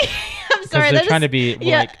MTV Rap, I'm sorry, they're trying to be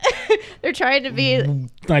yeah. They're trying to be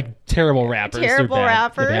like terrible rappers. They're Terrible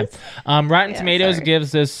bad. They're rappers. bad. Rotten Yeah, Tomatoes sorry.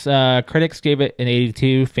 gives this. Critics gave it an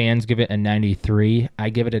 82. Fans give it a 93. I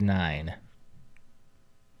give it a 9.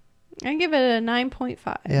 I give it a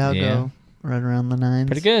 9.5. Yeah, I'll Yeah. go right around the 9s.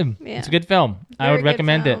 Pretty good. Yeah. It's a good film. I Very would good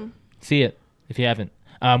recommend it. film. See it if you haven't.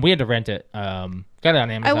 We had to rent it. Got it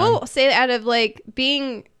on I Amazon. will say, out of like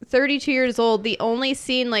being 32 years old, the only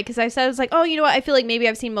scene, like, because I said, I was like, oh, you know what? I feel like maybe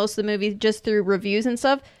I've seen most of the movies just through reviews and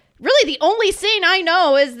stuff. Really, the only scene I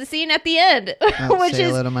know is the scene at the end, which Say is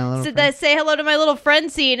hello to my little the friend. say hello to my little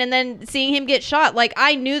friend scene, and then seeing him get shot. Like,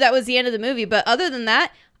 I knew that was the end of the movie, but other than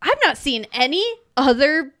that, I've not seen any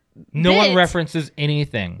other. No one bit. references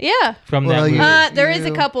anything Yeah, from Well, that movie. you- there is a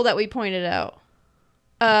You- couple that we pointed out.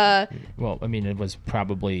 Well, I mean, it was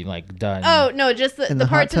probably like done. Oh no, just In the the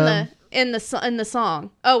hot parts tub? in the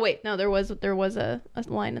song. Oh wait, no, there was a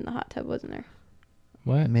line in the hot tub, wasn't there?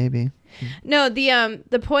 What? Maybe. No,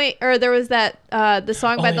 the point, or there was that the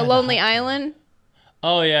song by yeah, The the Lonely hot tub. Island.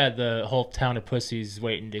 Oh yeah, the whole town of pussies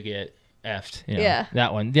waiting to get effed. You know, Yeah.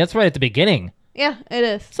 that one. That's right at the beginning. Yeah, it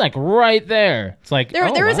is. It's like right there. It's like There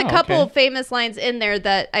was a wow, couple okay. of famous lines in there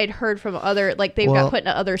that I'd heard from other, like they Well, got put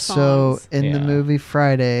into other So songs. in the Yeah. movie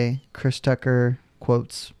Friday, Chris Tucker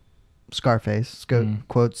quotes Scarface,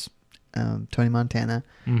 quotes Tony Montana,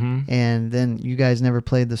 and then you guys never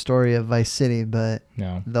played the story of Vice City, but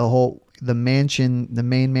No. the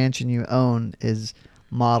main mansion you own is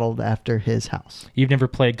modeled after his house. You've never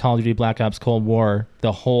played Call of Duty Black Ops Cold War.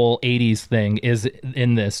 The whole 80s thing is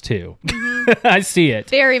in this too. I see it.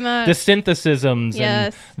 Very much. The synthesisms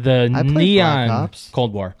Yes. and the I played neon Black Ops.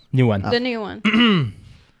 Cold War. New one. The new one.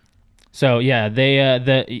 So yeah, they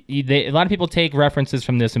a lot of people take references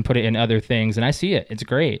from this and put it in other things, and I see it. It's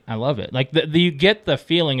great. I love it. Like you get the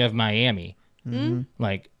feeling of Miami.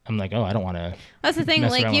 Like I'm like, oh, I don't want to. That's the thing.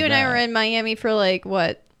 Mess Like around you with and I that. were in Miami for like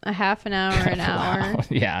what, a half an hour, an hour.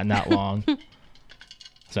 Yeah, not long.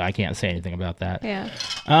 So I can't say anything about that. Yeah.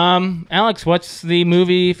 Alex, what's the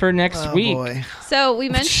movie for next week? Boy. So we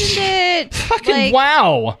mentioned it. Fucking like,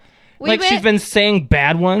 wow! we Like she's went- been saying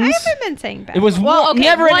bad ones. I haven't been saying bad. It was well, okay,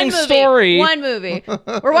 Never one Ending movie, Story. One movie.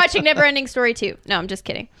 We're watching Never Ending Story 2. No, I'm just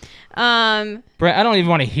kidding. Brett, I don't even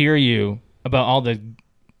want to hear you about all the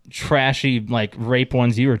trashy like rape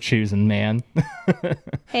ones you were choosing, man.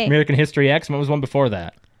 Hey, American History X. What was one before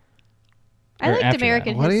that? I or liked after that.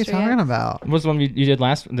 American What are you History. talking about? What was the one you did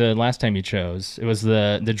the last time you chose? It was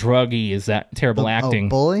the druggy. Is that terrible acting? Oh,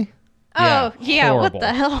 Bully? Oh, yeah. What horrible.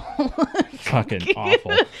 the hell? Fucking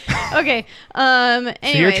awful. Okay. So your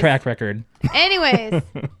Anyways. track record. Anyways,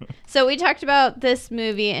 so we talked about this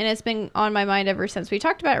movie, and it's been on my mind ever since. We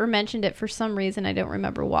talked about it or mentioned it for some reason. I don't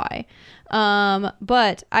remember why.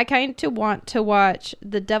 But I kind of want to watch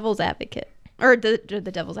The Devil's Advocate. Or the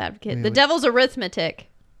Devil's Advocate. Wait, The wait. Devil's Arithmetic.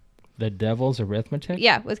 The Devil's Arithmetic.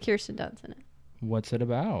 Yeah, with Kirsten Dunst in it. What's it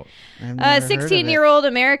about? I've A never heard of it. 16-year-old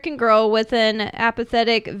American girl with an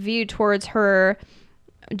apathetic view towards her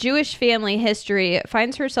Jewish family history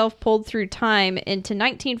finds herself pulled through time into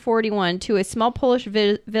 1941 to a small Polish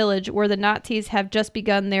village where the Nazis have just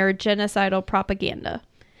begun their genocidal propaganda.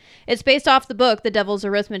 It's based off the book The Devil's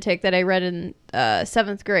Arithmetic that I read in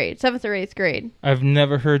 7th or 8th grade. I've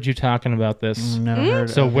never heard you talking about this. Never heard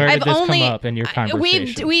So of where it. did this come up in your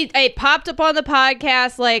conversation? It popped up on the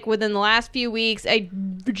podcast like within the last few weeks. I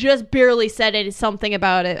just barely said something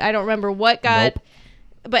about it. I don't remember what got, Nope.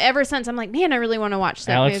 but ever since I'm like, man, I really want to watch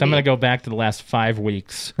that. Alex, movie. I'm gonna go back to the last 5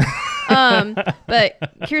 weeks. But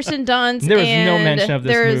Kirsten Dunst. There was no and mention of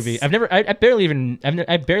this there's- movie. I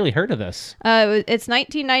barely heard of this. It's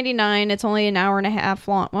 1999. It's only an hour and a half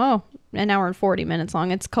long. Well, an hour and 40 minutes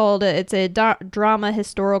long. It's called. It's a drama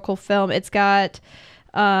historical film. It's got.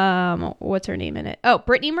 What's her name in it? Oh,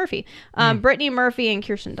 Brittany Murphy. Brittany Murphy and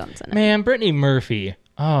Kirsten Dunst in it. Man, Brittany Murphy.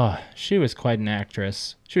 Oh, she was quite an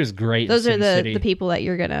actress. She was great. Those in are Sin City. the people that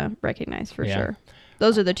you're gonna recognize for Yeah. sure.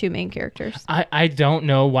 Those are the two main characters. I don't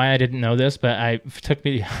know why I didn't know this, but it took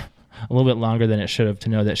me a little bit longer than it should have to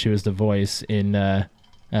know that she was the voice in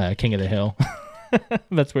King of the Hill.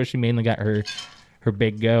 That's where she mainly got her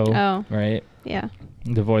big go. Oh. Right? Yeah.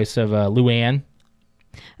 The voice of Luann.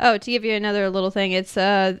 Oh, to give you another little thing, it's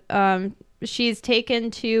she's taken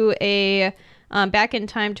to a back in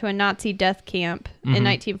time to a Nazi death camp in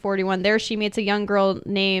 1941. There, she meets a young girl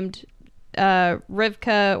named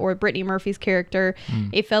Rivka, or Brittany Murphy's character,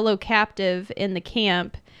 a fellow captive in the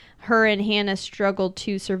camp. Her and Hannah struggle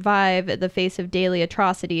to survive the face of daily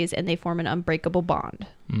atrocities, and they form an unbreakable bond.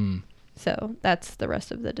 So that's the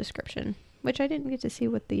rest of the description, which I didn't get to see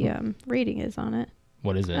what the rating is on it.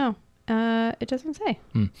 What is it? Oh, it doesn't say.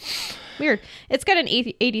 Weird. It's got an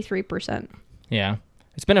 83%. Yeah.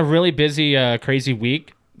 It's been a really busy, crazy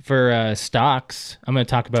week for stocks. I'm going to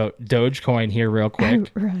talk about Dogecoin here real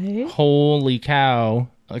quick. Right. Holy cow.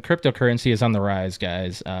 Cryptocurrency is on the rise,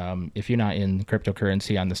 guys. If you're not in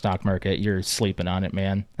cryptocurrency on the stock market, you're sleeping on it,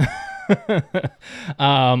 man.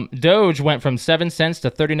 Doge went from 7 cents to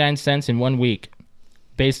 39 cents in 1 week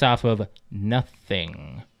based off of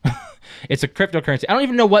nothing. It's a cryptocurrency. I don't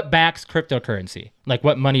even know what backs cryptocurrency, like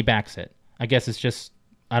what money backs it. I guess it's just,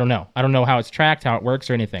 I don't know. I don't know how it's tracked, how it works,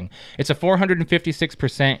 or anything. It's a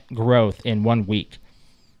 456% growth in 1 week.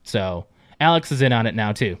 So Alex is in on it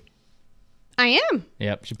now, too. I am.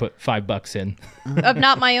 Yep, she put $5 in. Of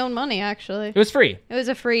not my own money, actually. It was free. It was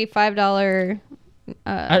a free $5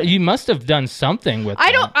 You must have done something with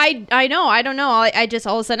I that. don't. I know. I don't know. I just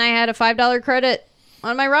all of a sudden I had a $5 credit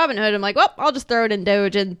on my Robinhood. I'm like, well, I'll just throw it in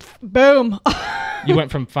Doge, and boom. You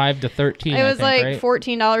went from 5 to 13. It was like right?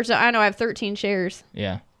 $14. I know I have 13 shares.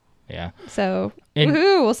 Yeah. So And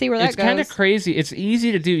woohoo, we'll see where that It's goes. kind of crazy. It's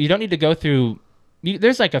easy to do. You don't need to go through.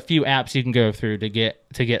 There's like a few apps you can go through to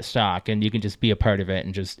get stock, and you can just be a part of it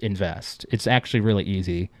and just invest. It's actually really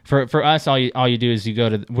easy. For us, all you do is you go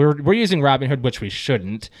to. We're using Robinhood, which we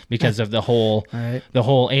shouldn't because of the whole Right. the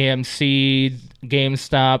whole AMC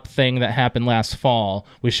GameStop thing that happened last fall.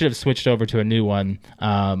 We should have switched over to a new one,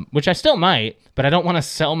 which I still might, but I don't want to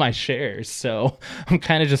sell my shares, so I'm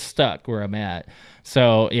kind of just stuck where I'm at.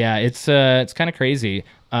 So yeah, it's kind of crazy.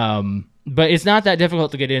 But it's not that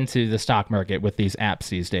difficult to get into the stock market with these apps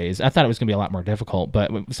these days. I thought it was going to be a lot more difficult,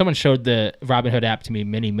 but someone showed the Robinhood app to me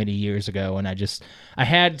many, many years ago, and I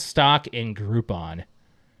had stock in Groupon.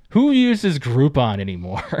 Who uses Groupon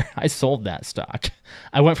anymore? I sold that stock.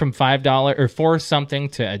 I went from $5 or $4 something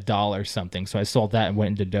to $1 something, so I sold that and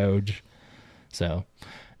went into Doge. So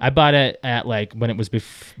I bought it at like when it was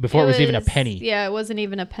before it was even a penny. Yeah, it wasn't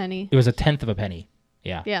even a penny. It was a tenth of a penny.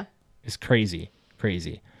 Yeah. Yeah. It's crazy.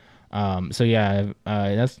 So yeah,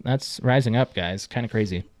 that's rising up, guys. Kind of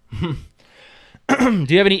crazy. Do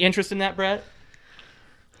you have any interest in that, Brett?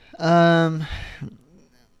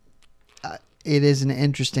 It is an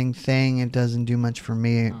interesting thing. It doesn't do much for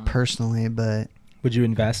me personally, but Would you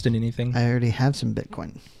invest in anything? I already have some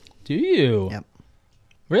Bitcoin. Do you? Yep.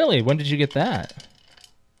 Really? When did you get that?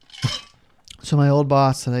 So my old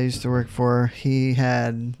boss that I used to work for, he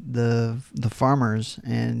had the farmers,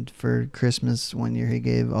 and for Christmas one year he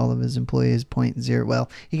gave all of his employees 0.0. Well,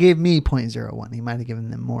 he gave me 0.01. He might have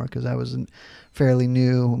given them more because I was a fairly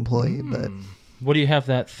new employee. But What do you have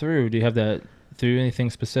that through? Do you have that through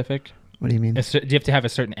anything specific? what do you mean? Do you have to have a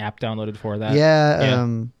certain app downloaded for that? Yeah.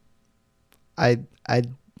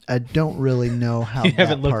 I don't really know how You that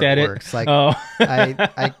haven't looked part at works. it? Like Oh.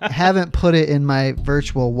 I haven't put it in my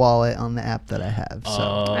virtual wallet on the app that I have.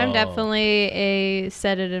 So I'm definitely a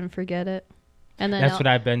set it and forget it. And then That's what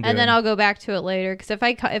I've been doing. And then I'll go back to it later. Because if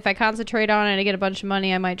I concentrate on it and I get a bunch of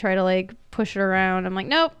money, I might try to like push it around. I'm like,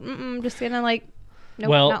 nope, I'm just gonna like,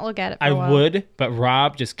 not look at it. For I a while. would, but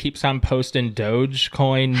Rob just keeps on posting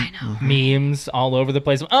Dogecoin memes all over the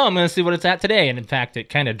place. Oh, I'm going to see what it's at today. And in fact, it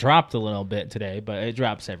kind of dropped a little bit today, but it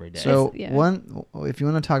drops every day. So yeah. if you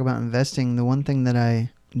want to talk about investing, the one thing that I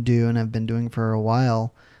do and I've been doing for a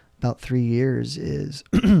while, about 3 years, is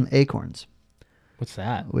Acorns, What's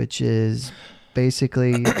that? which is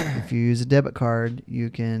basically if you use a debit card, you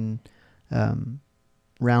can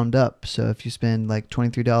round up. So if you spend like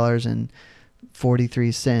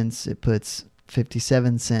 $23.43, it puts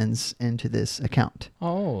 57 cents into this account.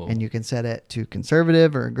 Oh. And you can set it to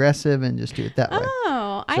conservative or aggressive and just do it that way.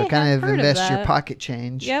 Oh, So I kind have of heard invest of your that. pocket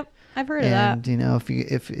change. Yep, I've heard of that. And you know,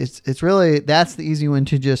 if it's really, that's the easy one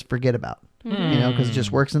to just forget about. You know, because it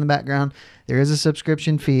just works in the background. There is a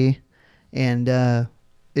subscription fee, and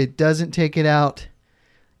it doesn't take it out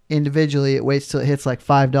individually. It waits till it hits like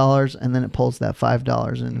 $5, and then it pulls that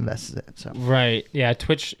 $5 and invests it. So Right. Yeah.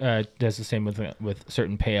 Twitch does the same with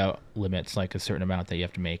certain payout limits, like a certain amount that you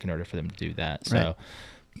have to make in order for them to do that. So,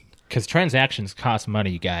 because transactions cost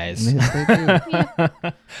money, guys. yes, they do.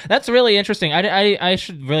 That's really interesting. I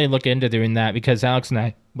should really look into doing that because Alex and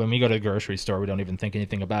I, when we go to the grocery store, we don't even think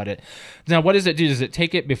anything about it. Now, what does it do? Does it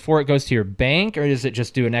take it before it goes to your bank, or does it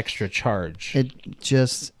just do an extra charge?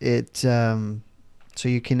 So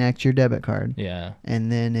you connect your debit card, Yeah. and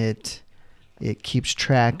then it keeps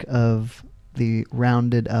track of the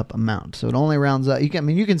rounded up amount. So it only rounds up. You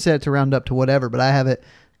can set it to round up to whatever, but I have it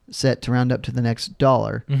set to round up to the next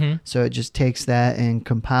dollar. Mm-hmm. So it just takes that and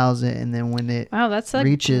compiles it, and then when it Wow, that's a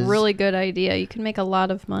reaches really good idea. You can make a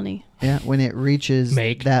lot of money. when it reaches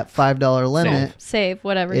Make. that $5 limit, Save,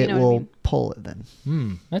 whatever. it You know will what I mean? pull it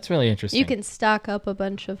then. That's really interesting. You can stock up a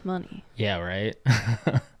bunch of money. Yeah, right.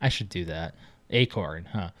 I should do that. Acorn,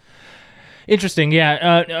 huh? Interesting.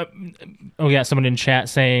 Yeah. Yeah. Someone in chat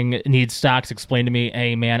saying needs stocks. Explain to me.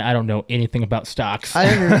 Hey, man, I don't know anything about stocks.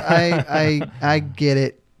 I get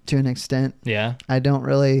it to an extent. Yeah. I don't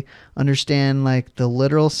really understand like the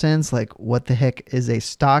literal sense, like what the heck is a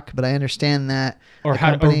stock, but I understand that Or a how?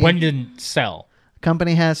 Or company- when did it sell?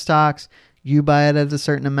 company has stocks, you buy it at a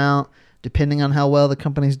certain amount. Depending on how well the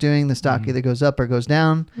company's doing, the stock either goes up or goes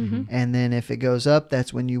down. And then if it goes up,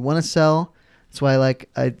 that's when you want to sell. That's why, like,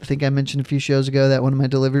 I think I mentioned a few shows ago that one of my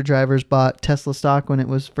delivery drivers bought Tesla stock when it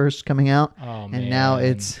was first coming out. Oh, And now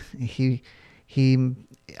it's, I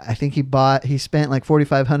think he spent like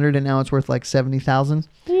 $4,500 and now it's worth like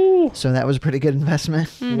 $70,000. So that was a pretty good investment.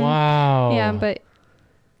 Wow. Yeah, but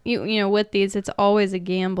you know, with these, it's always a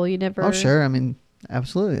gamble. You never. Oh, sure. I mean,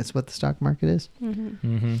 absolutely. It's what the stock market is.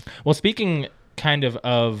 Well, speaking kind of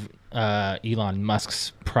Elon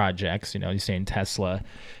Musk's projects, you know, he's saying Tesla.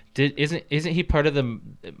 Isn't he part of the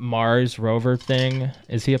Mars rover thing?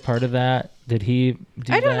 Is he a part of that? Did he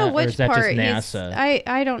do I don't that? know Or which is that part. just NASA?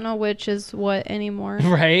 I don't know which is what anymore.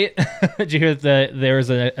 Right? Did you hear that there was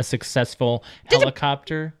a successful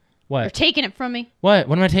helicopter? You're What? taking it from me.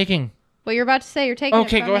 What am I taking? What you're about to say, you're taking it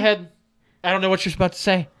Okay, from go me. ahead. I don't know what you're about to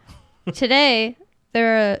say. Today,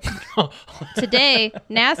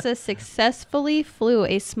 NASA successfully flew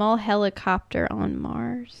a small helicopter on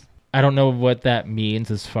Mars. I don't know what that means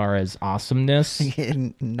as far as awesomeness.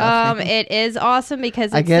 Nothing. It is awesome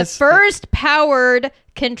because I it's guess- the first powered,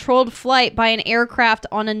 controlled flight by an aircraft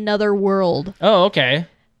on another world. Oh, okay.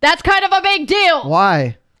 That's kind of a big deal.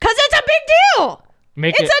 Why? Because it's a big deal.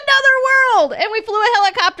 Make It's another world, and we flew a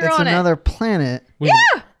helicopter It's on another planet.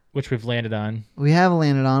 which we've landed on. We have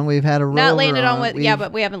landed on. We've had a rover Not landed on with, We've-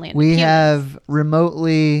 but we haven't landed. We Humans. have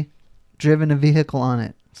remotely driven a vehicle on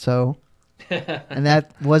it. So, and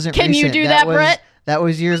that wasn't Can you recent. do that, was, Brett? That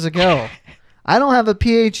was years ago. I don't have a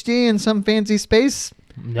PhD in some fancy space.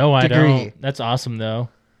 No, I Degree. don't. That's awesome though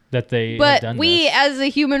that they have But done we, this. as a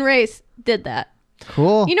human race, did that.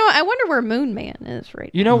 Cool. You know what? I wonder where Moon Man is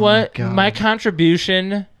right You know what? God. My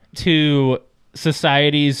contribution to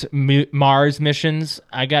society's Mars missions,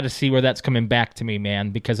 I got to see where that's coming back to me,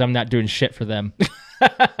 man, because I'm not doing shit for them.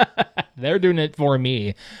 They're doing it for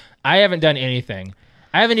me. I haven't done anything.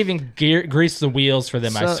 I haven't even greased the wheels for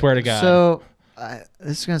them, I swear to God. So,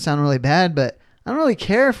 this is going to sound really bad, but I don't really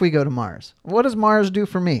care if we go to Mars. What does Mars do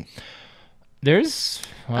for me? There's...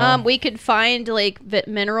 now. Well, We could find like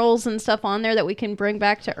minerals and stuff on there that we can bring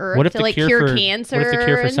back to Earth What if to the like cure cure for- cancer what if the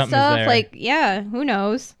cure for and something's stuff. there? Like, yeah, who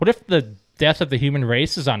knows? what if the death of the human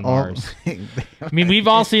race is on Mars? Oh, I mean, we've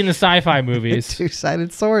all seen the sci-fi movies.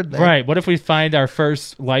 two-sided sword there. Right. What if we find our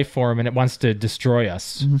first life form and it wants to destroy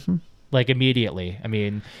us? Like immediately. I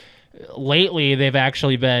mean, lately they've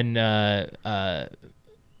actually been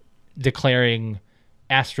declaring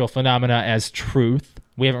astral phenomena as truth.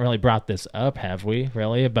 We haven't really brought this up, have we?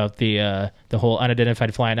 Really? About the whole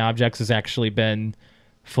unidentified flying objects has actually been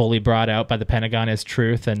fully brought out by the Pentagon as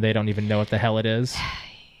truth, and they don't even know what the hell it is.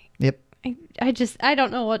 Yep. I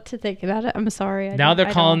don't know what to think about it. I'm sorry. Now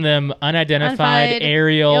they're calling them unidentified Unidentified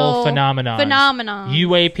aerial aerial phenomenon. phenomenon.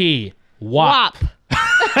 UAP. WAP.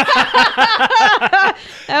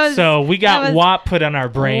 That was, So we got that was- WAP put on our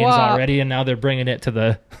brains WAP. already, and now they're bringing it to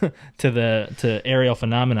the to aerial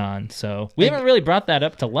phenomenon. So we haven't really brought that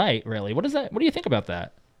up to light, really. What is that? What do you think about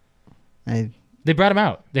that? They brought him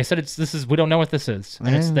out. They said we don't know what this is,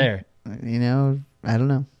 and it's there. You know, I don't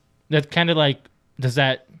know. That's kind of like, does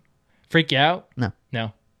that freak you out? No.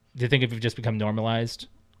 No. Do you think it would just become normalized?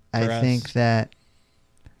 I for us? think that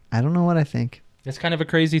I don't know what I think. It's kind of a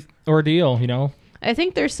crazy ordeal, you know. I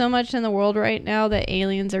think there's so much in the world right now that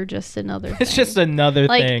aliens are just another It's thing. just another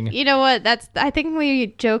like, thing. you know what? I think we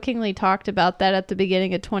jokingly talked about that at the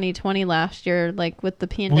beginning of 2020 last year, like with the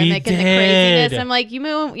pandemic and the craziness. did. I'm like, you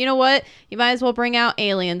know what? You might as well bring out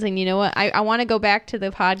aliens. And you know what? I want to go back to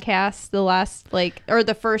the podcast,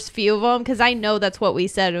 the first few of them, because I know that's what we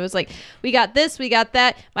said. It was like, we got this, we got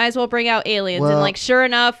that. Might as well bring out aliens. And Well- like, sure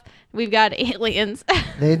enough, we've got aliens.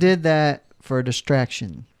 They did that for a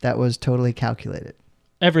distraction. That was totally calculated.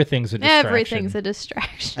 Everything's a distraction. Everything's a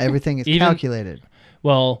distraction. Everything is Even- calculated.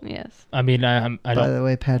 Well, Yes. I mean, I By don't. the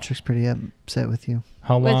way, Patrick's pretty upset with you.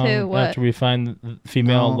 How With long who? What? after we find the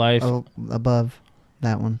female No, life? oh, above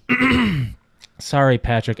that one. Sorry,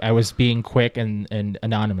 Patrick. I was being quick and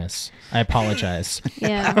anonymous. I apologize.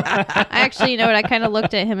 Yeah. I actually, you know what? I kind of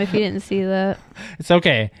looked at him if you didn't see that. It's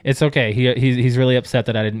okay. It's okay. He's really upset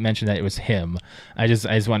that I didn't mention that it was him. I just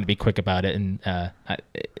wanted to be quick about it, and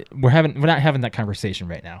we're not having that conversation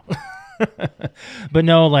right now. But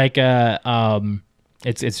no, like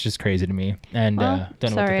it's just crazy to me, and Well,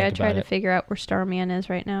 don't know what to sorry, I think tried about to it. figure out where Starman is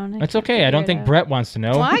right now. And It's okay. I don't think Brett wants to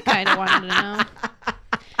know. Well, I kind of wanted to know.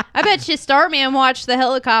 I bet you Starman watched the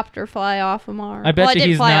helicopter fly off of Mars. I bet Well, it you did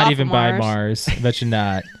he's fly not off even of by Mars. I bet you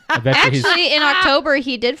not. I bet you he's. Actually, in October,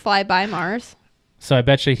 he did fly by Mars. So I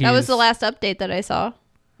bet you he's. That was the last update that I saw,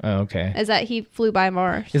 Oh, okay. is that he flew by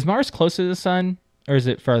Mars. Is Mars closer to the sun, or is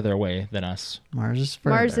it further away than us? Mars is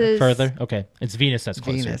further. Mars is... Further. Okay, it's Venus that's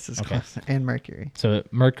closer. Venus is okay. closer. And Mercury. So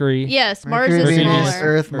Mercury, Yes, Mars Mercury, is Venus, smaller.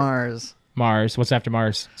 Earth, Mars. Mars. What's after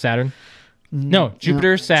Mars? Saturn. No,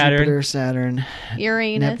 Jupiter, Saturn, Jupiter, Saturn,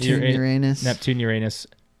 Uranus. Neptune, Uranus,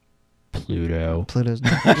 Pluto, Pluto's.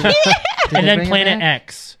 and then Planet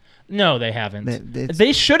X. No, they haven't. It's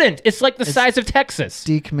They shouldn't. It's like the size of Texas.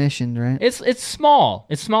 decommissioned, right? It's small.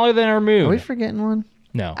 It's smaller than our moon. Are we forgetting one?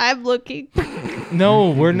 No. I'm looking. No,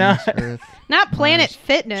 we're not. Earth, Not Planet Mars,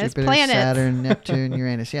 Fitness. Jupiter, Planets. Saturn, Neptune,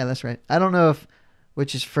 Uranus. Yeah, that's right. I don't know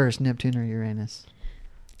which is first, Neptune or Uranus.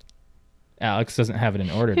 Alex doesn't have it in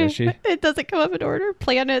order, does she? It doesn't come up in order.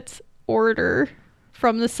 Planets order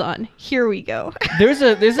from the sun. Here we go.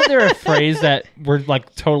 Isn't there a phrase that we're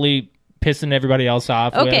like totally pissing everybody else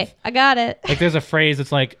off Okay, with? I got it. Like there's a phrase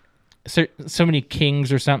that's like so many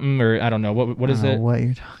kings or something, or I don't know what is it? What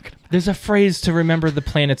you're talking about? There's a phrase to remember the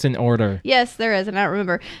planets in order. Yes, there is, and I don't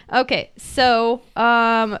remember. Okay, so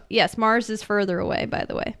yes, Mars is further away, by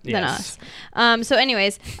the way, than Yes. us. So,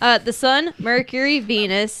 anyways, the Sun, Mercury,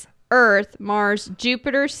 Venus, Earth, Mars,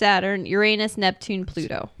 Jupiter, Saturn, Uranus, Neptune,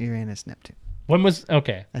 Pluto. Uranus, Neptune. When was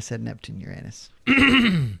okay? I said Neptune, Uranus.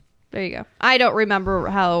 There you go. I don't remember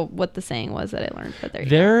what the saying was that I learned, but there you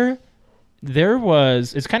go. There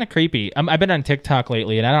was. It's kind of creepy. I've been on TikTok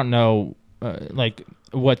lately, and I don't know like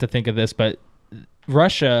what to think of this, but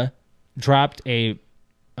Russia dropped a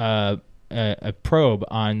probe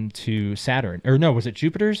onto Saturn, or no, was it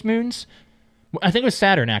Jupiter's moons? I think it was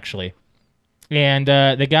Saturn actually, and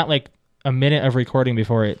they got like a minute of recording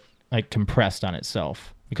before it like compressed on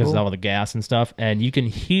itself because of Cool. all the gas and stuff, and you can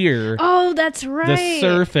hear Oh, that's right. the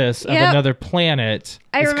surface of Yep. another planet.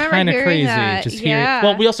 I It's remember kind of hearing crazy. that. Just Yeah. hear.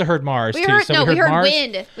 Well, we also heard Mars We too. heard So we heard Mars.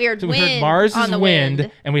 wind. We heard So wind. we heard Mars' on the wind,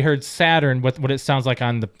 and we heard Saturn. What it sounds like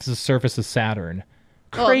on the surface of Saturn.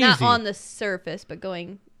 Well, Crazy. not on the surface, but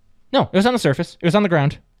going. No, it was on the surface. It was on the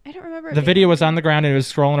ground. I don't remember. The video was on the ground and it was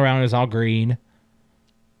scrolling around. It was all green.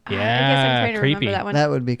 I guess I'm Yeah, trying to creepy. remember that one. That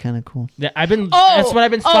would be kind of cool. Yeah, that's what I've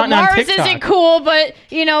been spotting on Mars TikTok. isn't cool, but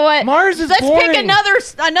you know what? Mars is Let's boring. pick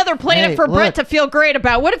another planet Hey, for Brett look. to feel great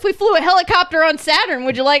about. What if we flew a helicopter on Saturn?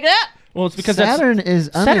 Would you like that? Well, it's because Saturn is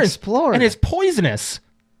Saturn's unexplored. and it's poisonous.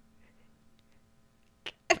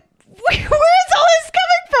 Where's all this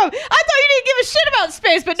coming from? I thought you didn't give a shit about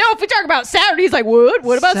space, but no, if we talk about Saturn, he's like, what?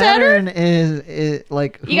 What about Saturn? is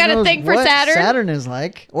like who You got a knows thing for what Saturn? Saturn is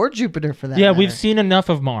like, or Jupiter for that. Yeah, matter. we've seen enough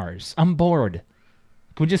of Mars. I'm bored.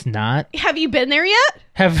 Can we just not Have you been there yet?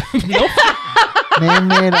 have? Nope.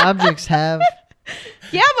 man-made objects have.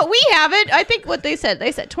 Yeah, but we haven't. I think what they said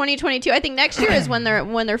 2022. I think next year is when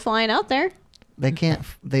they're flying out there. They can't.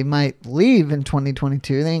 They might leave in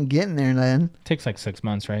 2022. They ain't getting there then. Takes like 6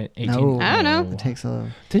 months, right? 18. No, I don't know. It takes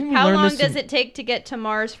a. Didn't we How learn long this does it take to get to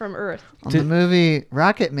Mars from Earth? On the movie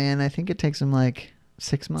Rocket Man, I think it takes them like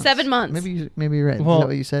 6 months. 7 months. Maybe you're right. Well, is that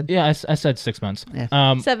what you said? Yeah, I said 6 months.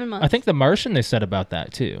 Yeah. 7 months. I think The Martian they said about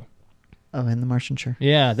that too. Oh, and The Martian, sure.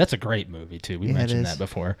 Yeah, that's a great movie too. We Yeah, it mentioned is. that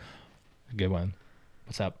before. Good one.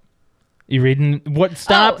 What's up? You reading what?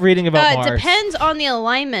 Stop reading about Mars. Depends on the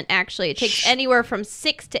alignment. Actually, it takes anywhere from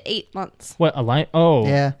 6 to 8 months. What align? Oh,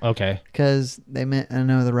 Yeah. Okay. Because they meant. I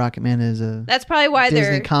know the Rocket Man is a That's probably why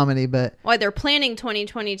Disney comedy, but they're planning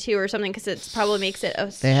 2022 or something because it probably makes it a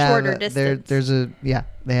they have shorter there. distance. There's a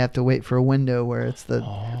They have to wait for a window where it's the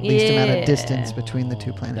least amount of distance between the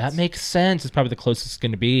two planets. That makes sense. It's probably the closest it's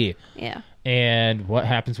going to be. yeah. And what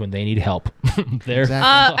happens when they need help? They're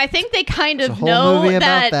Exactly. I think they kind a of whole know movie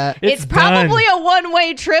about that, that. it's It's probably a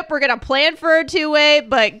one-way trip. We're gonna plan for a two-way,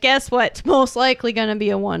 but guess what? It's most likely gonna be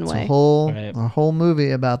a It's one-way. Right. a whole movie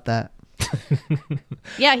about that.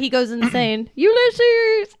 Yeah, he goes insane.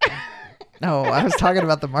 Ulysses. No, I was talking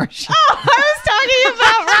about The Martian. I was talking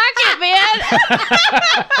about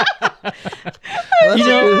Rocket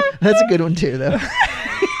Man. That's a good one too, though.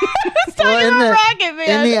 Talking in about the Rocket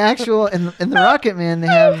Man. in the actual in the Rocket Man, they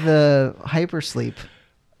have the hypersleep.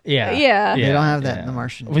 yeah. Yeah. They don't have that in The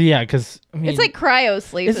Martian. Well, yeah, because It's like cryo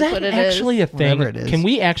sleep. is that what it actually is. a thing? Whatever it is. Can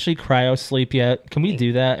we actually cryo sleep yet? Can we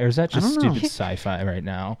do that, or is that just don't know. stupid sci-fi right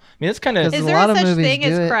now? I mean, it's kind of 'Cause Is a there lot of such movies thing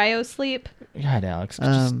as do it. cryo sleep? God, Alex.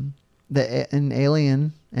 Just, In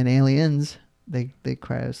Alien and Aliens, they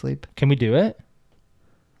cryo sleep. can we do it?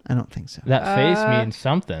 I don't think so. That face means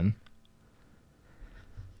something.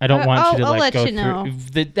 I don't want you to I'll like let go you know.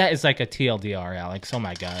 through. That is like a TLDR, Alex. Oh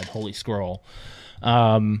my God, holy scroll.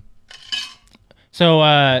 So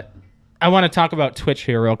I want to talk about Twitch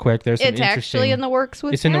here real quick. There's some It's actually in the works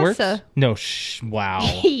with It's in the works. NASA. No, wow.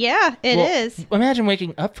 Yeah, it is. Well, imagine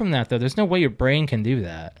waking up from that though. There's no way your brain can do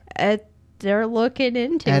that. They're looking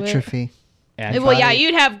into Atrophy. And Well, yeah, body-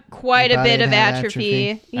 you'd have quite your a bit body of had atrophy.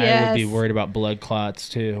 atrophy. Yes. I would be worried about blood clots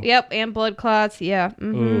too. Yep, and blood clots. Yeah.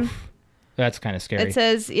 Mhm. Oof, that's kind of scary. It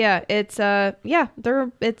says, it's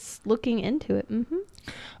it's looking into it.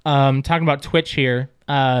 Talking about Twitch here.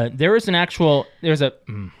 There's a.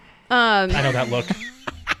 I know that look.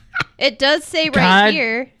 It does say right God.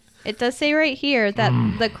 here. It does say right here that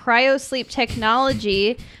the cryosleep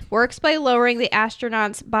technology works by lowering the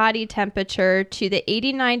astronaut's body temperature to the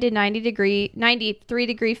 89 to 93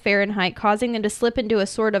 degree Fahrenheit, causing them to slip into a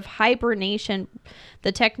sort of hibernation.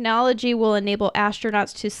 The technology will enable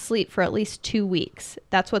astronauts to sleep for at least 2 weeks.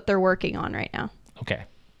 That's what they're working on right now. Okay.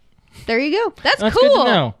 There you go. That's That's cool. good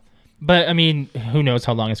to know. But, I mean, who knows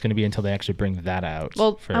how long it's going to be until they actually bring that out.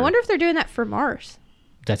 Well, I wonder if they're doing that for Mars.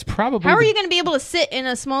 That's probably... How are you going to be able to sit in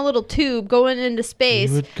a small little tube going into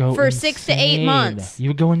space for 6 to 8 months? You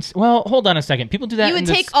would go in... Well, hold on a second. People do that. You would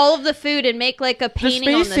take all of the food and make like a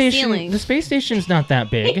painting on the ceiling. The space station's not that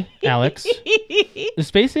big, Alex. The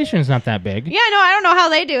space station's not that big. Yeah, no, I don't know how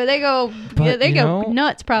they do. They go, But, they you go know,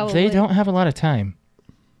 nuts probably. They don't have a lot of time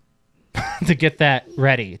to get that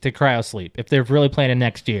ready to cryosleep if they're really planning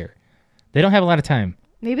next year. They don't have a lot of time.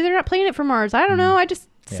 Maybe they're not playing it for Mars. I don't know. I just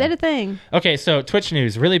said a thing. Okay, so Twitch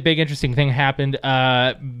news. Really big, interesting thing happened.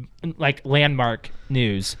 Like landmark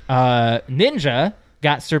news. Ninja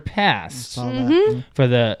got surpassed Saw that.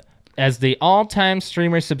 for as the all-time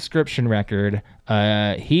streamer subscription record.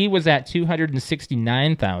 He was at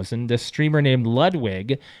 269,000. The streamer named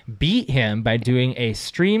Ludwig beat him by doing a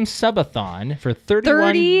stream subathon for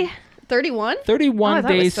 31 31? 31 Oh, I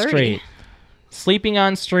thought it was days 30. straight. Sleeping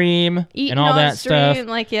on stream Eating and all on that stream, stuff.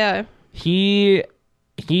 like, yeah. He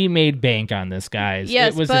made bank on this, guys.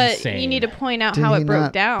 Yes, it was but insane. you need to point out Did how he it broke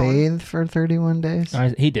not down. bathe for 31 days?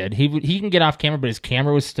 He did. He can get off camera, but his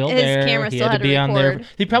camera was still His there. camera he still had to had to be on there. record.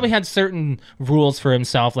 He probably had certain rules for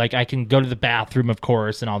himself, like I can go to the bathroom, of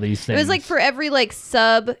course, and all these things. It was like for every like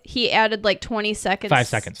sub, he added like 20 seconds. 5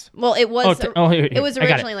 seconds. Well, it was. Here. It was I got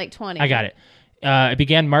it. originally like 20. I got it. It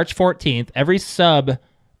began March 14th. Every sub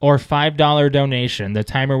or $5 donation, the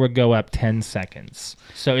timer would go up 10 seconds.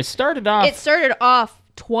 So it started off. It started off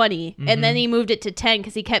 20 and then he moved it to 10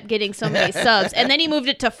 because he kept getting so many subs, and then he moved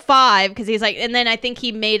it to 5 because he's like, and then I think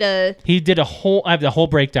he made a He did I have the whole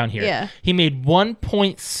breakdown here. Yeah. He made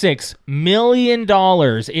 $1.6 million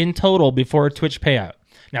in total before Twitch payout.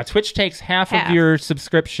 Now, Twitch takes half of your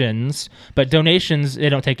subscriptions, but donations, they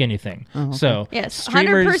don't take anything. So, yes,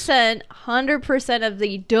 streamers, 100% of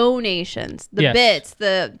the donations, the Yes. bits,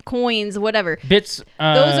 the coins, whatever. bits,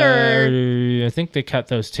 Those are- I think they cut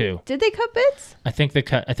those too. Did they cut bits? I think they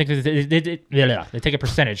take a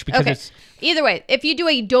percentage because Okay. it's, Either way, if you do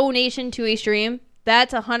a donation to a stream,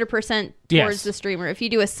 that's 100% towards Yes. the streamer. If you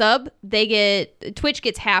do a sub, Twitch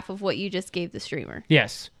gets half of what you just gave the streamer.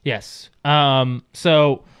 yes.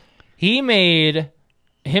 So he made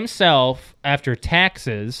himself, after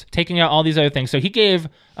taxes, taking out all these other things. So he gave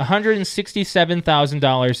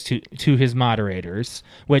 $167,000 to his moderators,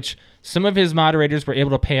 which some of his moderators were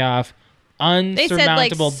able to pay off They said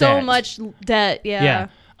like unsurmountable so debt. much debt. Yeah.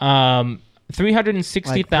 Yeah.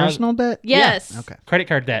 360,000 Like personal debt? Yes. Okay. credit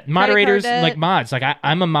card debt. Moderators debt. like mods. Like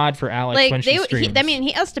I'm a mod for Alex when Like she streams.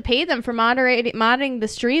 he has to pay them for modding the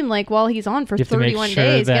stream like while he's on for You have to make 31 sure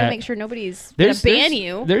days. Gotta that- make sure nobody's gonna ban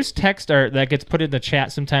you. There's text art that gets put in the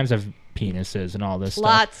chat sometimes of penises and all this stuff.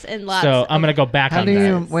 Lots and lots. So I'm gonna go back How on do that.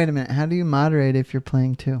 you wait a minute? How do you moderate if you're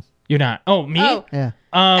playing too? You're not. Oh, me? Oh, Yeah.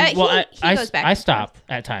 Well, he goes back I and stop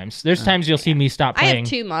at times. There's times you'll see me stop I playing. have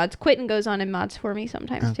 2 mods. Quentin goes on and mods for me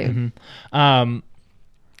sometimes too. But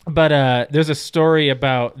there's a story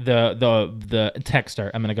about the text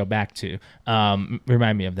art I'm going to go back to.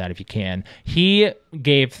 Remind me of that if you can. He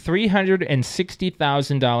gave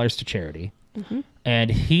 $360,000 to charity. And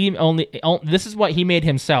he this is what he made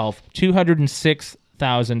himself,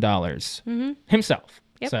 $206,000 himself.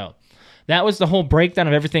 Yep. So that was the whole breakdown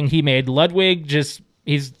of everything he made. Ludwig just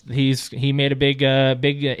he made a big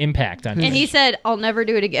impact on And Twitch. he said, "I'll never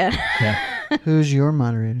do it again." Yeah. Who's your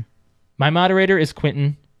moderator? My moderator is Quentin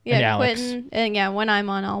and Yeah, Alex. Quentin. And yeah, when I'm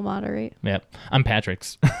on, I'll moderate. Yep, I'm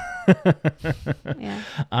Patrick's. Yeah.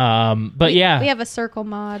 But yeah. We have a circle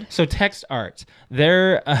mod. So text art.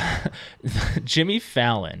 There, Jimmy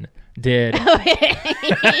Fallon did.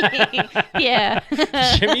 Yeah.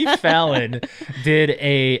 Jimmy Fallon did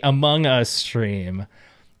a Among Us stream.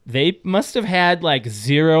 They must have had like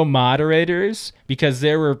 0 moderators because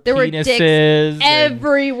there were dicks penises and-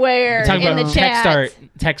 everywhere Talking in about the text chat. art.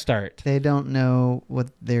 Text art. They don't know what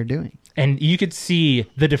they're doing. And you could see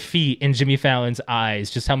the defeat in Jimmy Fallon's eyes,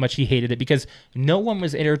 just how much he hated it because no one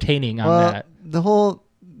was entertaining on that. the whole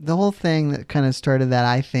thing that kind of started that,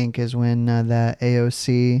 I think, is when the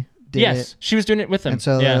AOC did Yes, it. she was doing it with him. And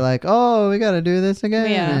so yeah. they're like, "Oh, we got to do this again,"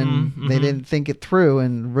 Yeah. and they didn't think it through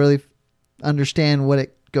and really understand what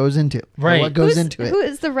it goes into. Or Right. what goes into it. Who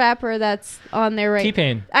is the rapper that's on there right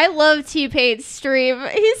T-Pain. I love T-Pain's stream.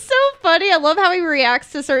 He's so funny. I love how he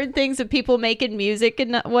reacts to certain things of people making music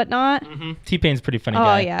and whatnot. T-Pain's a pretty funny Oh,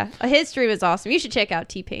 guy. yeah. His stream is awesome. You should check out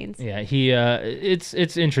T-Pain's. Yeah, he. It's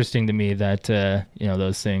interesting to me that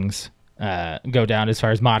those things go down as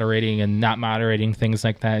far as moderating and not moderating things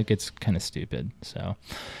like that. It gets kind of stupid. So,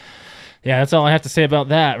 yeah, that's all I have to say about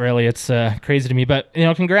that. Really, it's crazy to me. But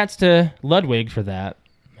congrats to Ludwig for that.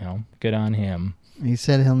 Good on him. He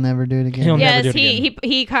said he'll never do it again. He'll never Yes, do it again.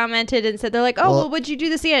 he commented and said, they're like, oh, Well, well, would you do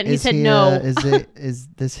this again? And he Is said no. Is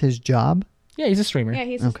this his job? Yeah, he's a streamer. Yeah,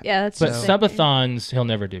 he's Okay. that's But just subathons, he'll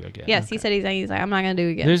never do again. Yes, he said he's like, I'm not gonna do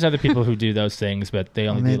it again. There's other people who do those things, but they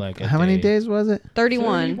only do like a how many day. days was it?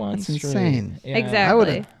 31. 31 That's straight. insane. Yeah.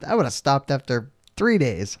 Exactly. I would have stopped after 3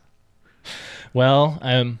 days. Well,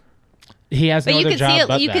 he has But no you other could job see it.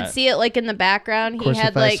 but You that. could see it like in the background. Of He course,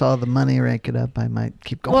 had if I like. saw the money rank it up, I might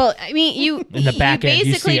keep going. Well, I mean, you In the back you end, you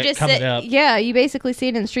basically see it just coming sit. up. Yeah, you basically see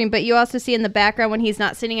it in the stream, but you also see in the background when he's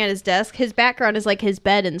not sitting at his desk. His background is like his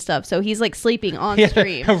bed and stuff, so he's like sleeping on Yeah,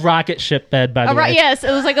 stream. a rocket ship bed, by the Oh, right, way. yes,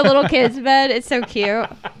 it was like a little kid's bed. It's so cute.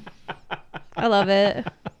 I love it.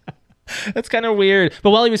 That's kind of weird. But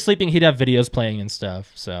while he was sleeping, he'd have videos playing and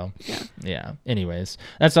stuff. So, yeah. Anyways,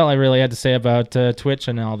 that's all I really had to say about Twitch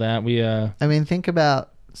and all that. I mean, think about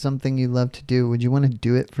something you love to do. Would you want to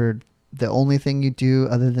do it for the only thing you do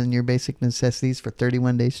other than your basic necessities for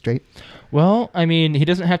 31 days straight? Well, I mean, he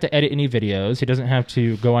doesn't have to edit any videos. He doesn't have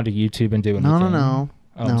to go onto YouTube and do anything. No.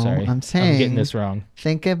 Oh, No, I'm sorry. I'm saying- I'm getting this wrong.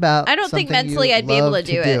 Think about I don't think something mentally you I'd be able love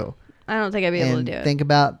to do it. I don't think I'd be able to And do it. think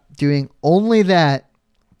about doing only that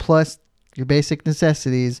plus your basic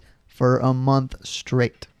necessities for a month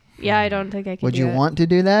straight. Yeah, I don't think I could. Would do you it. want to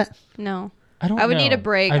do that? No. I don't I would know. need a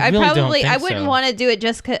break. I I really don't probably. think I wouldn't so. want to do it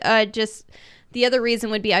just. Just the other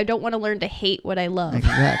reason would be I don't want to learn to hate what I love.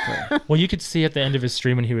 Exactly. Well, you could see at the end of his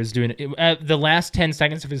stream when he was doing it. The last 10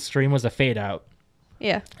 seconds of his stream was a fade out.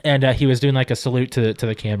 Yeah. And he was doing like a salute to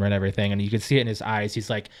the camera and everything. And you could see it in his eyes. He's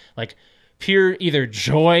like pure either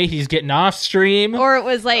joy. He's getting off stream. Or it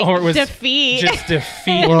was like Or it was defeat. just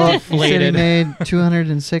defeat Well, and he said he deflated. made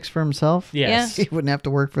 206 for himself. Yes. He wouldn't have to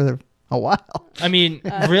work for a while. I mean,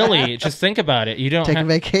 really, just think about it. You don't Take a have,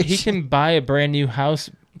 vacation. He can buy a brand new house,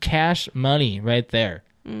 cash money right there.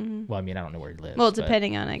 Well, I mean, I don't know where he lives. Well, but-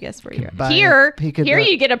 depending on I guess where you're. buy Here, it. He could, here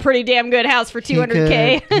you get a pretty damn good house for He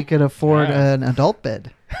 200K, could, he could afford Wow. an adult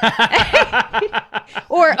bed.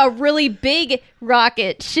 or a really big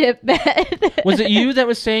rocket ship bed. Was it you that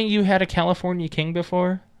was saying you had a California King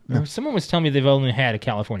before? Or someone was telling me they've only had a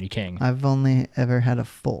California King. I've only ever had a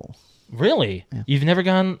full. Really? You've never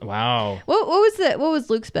gone? Wow. What was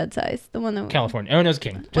Luke's bed size? The one that California. Oh, no, it was a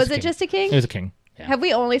king. was a it king. just a king? It was a king. Yeah. Have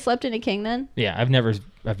we only slept in a king then? Yeah, I've never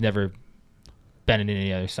been in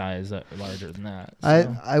any other size larger than that.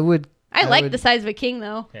 So. I would. I like would- the size of a king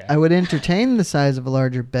though. Yeah. I would entertain the size of a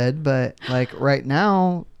larger bed, but like right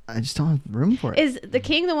now, I just don't have room for it. Is the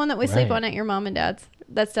king the one that we sleep Right. on at your mom and dad's?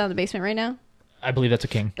 That's down in the basement right now. I believe that's a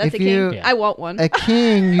king. That's If a king. you- Yeah. I want one. A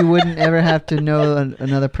king, you wouldn't ever have to know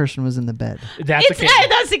another person was in the bed. That's a It's king.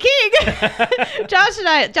 that's the king.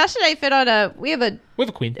 Josh and I fit on a. We have We have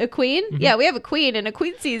a queen. a queen. Yeah, we have a queen, and a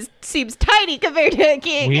queen seems tiny compared to a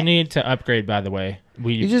king. We need to upgrade, by the way.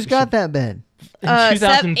 You just got that bed. in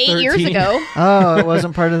 8 years 2013. ago. Oh, it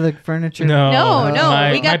wasn't part of the furniture. No, No,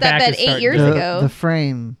 my- we my got that back bed is 8 starting years to- ago. The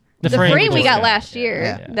frame. The frame we just got last year.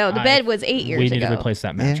 Yeah. No, the bed was 8 years We ago. need to replace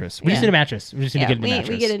that Yeah. mattress. We just Yeah. need a mattress. We just need Yeah, to get a new mattress.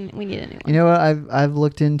 we need a new one. You know what? I've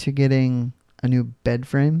looked into getting a new bed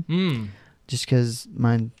frame Mm. just because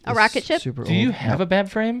mine. A is rocket ship? Super Do you old. have No. a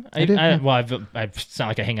bed frame? I do, yeah. Well, it's not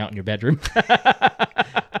like I hang out in your bedroom.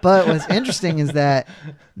 But what's interesting is that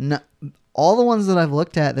all the ones that I've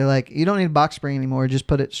looked at, they're like, you don't need a box spring anymore. Just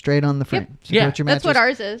put it straight on the frame. Just Yeah. put your That's what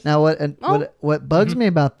mattress- ours is. Now, Oh. what bugs me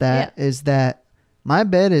about that is that my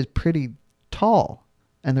bed is pretty tall,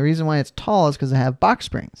 and the reason why it's tall is because I have box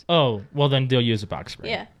springs. Oh, well, then they'll use a box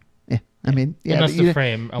spring. Yeah. Yeah, I mean, yeah, Unless but the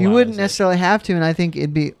frame you wouldn't allows it. necessarily have to, and I think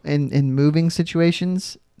it'd be in moving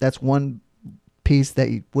situations. That's one piece that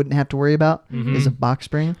you wouldn't have to worry about is a box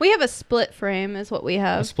spring. We have a split frame, is what we A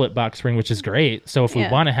have. split box spring, which is great. So if we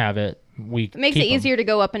Yeah. want to have it, we It makes keep it 'em. easier to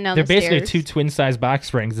go up and down They're the basically stairs. two twin size box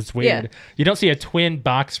springs. It's weird. Yeah. You don't see a twin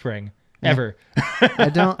box spring ever.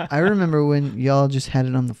 I remember when y'all just had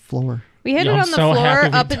it on the floor. We had Yeah, it I'm on the so floor happy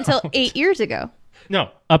we up until don't. 8 years ago. No,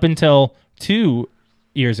 up until 2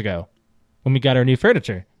 years ago when we got our new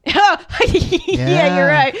furniture. Yeah, you're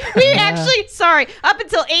right. We actually, sorry, up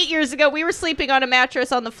until 8 years ago, we were sleeping on a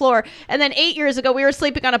mattress on the floor. And then 8 years ago, we were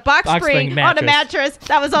sleeping on a box spring on a mattress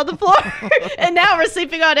that was on the floor. And now we're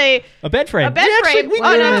sleeping on a bed frame. A bed frame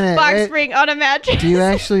on a box spring on a mattress. Do you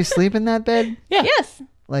actually sleep in that bed? Yeah. Yes.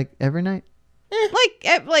 Like every night?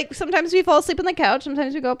 Like sometimes we fall asleep on the couch.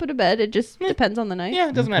 Sometimes we go up to bed. It just depends on the night. Yeah,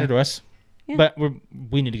 it doesn't matter to us. Yeah. But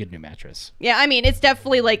we need to get a new mattress. Yeah, I mean, it's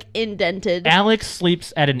definitely like indented. Alex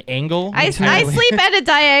sleeps at an angle. I sleep at a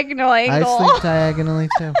diagonal angle. I sleep diagonally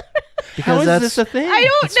too. How is this a thing? I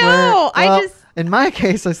don't know. In my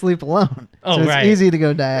case, I sleep alone. Oh, so it's right. easy to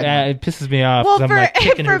go diagonal. Yeah, it pisses me off. Well, 'cause I'm, like,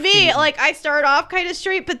 kicking for her me, feet. like I start off kind of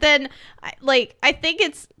straight, but then I think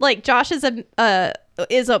it's like Josh is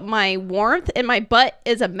my warmth and my butt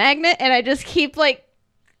is a magnet, and I just keep like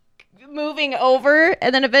moving over,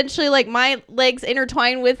 and then eventually like my legs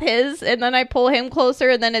intertwine with his, and then I pull him closer,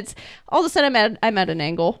 and then it's all of a sudden I'm at an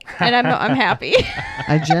angle, and I'm happy.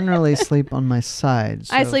 I generally sleep on my side.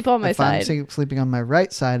 I sleep on my side. If I'm sleeping on my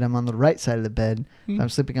right side, I'm on the right side of the bed. If I'm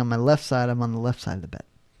sleeping on my left side, I'm on the left side of the bed.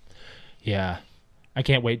 Yeah. I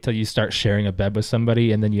can't wait till you start sharing a bed with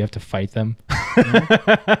somebody and then you have to fight them.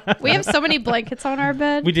 We have so many blankets on our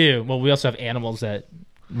bed. We do. Well, we also have animals that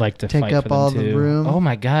like to Take fight up for them all too. the room. Oh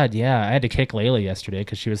my god, yeah. I had to kick Layla yesterday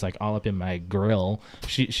because she was like all up in my grill.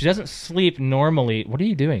 She doesn't sleep normally. What are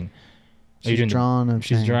you doing? Are you She's doing drawing.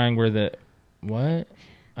 She's drawing where the what?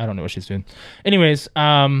 I don't know what she's doing. Anyways,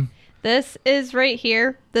 This is right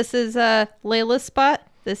here. This is Layla's spot.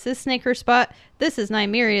 This is Snicker spot. This is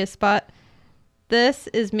Nymeria's spot. This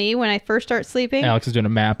is me when I first start sleeping. Alex is doing a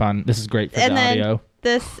map on. This is great for the audio.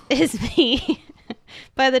 This is me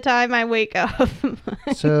by the time I wake up.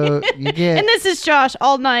 So you get and this is Josh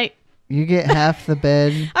all night. you get half the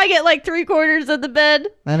bed. I get like 3/4 of the bed,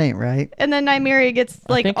 That ain't right. and then Nymeria gets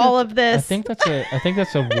like all of this. I think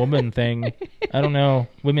that's a woman thing. I don't know.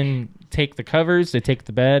 Women take the covers. They take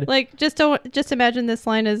the bed. Like just imagine this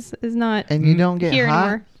line is not And you don't get here hot.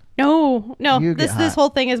 anymore. No. You get This hot. whole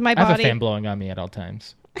thing is my I have a body. fan blowing on me at all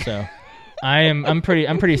times. So I'm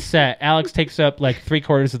pretty set. Alex takes up like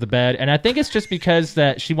 3/4 of the bed, and I think it's just because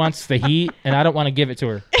that she wants the heat, and I don't want to give it to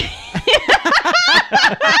her.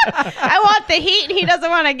 I want the heat, and he doesn't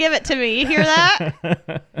want to give it to me. You hear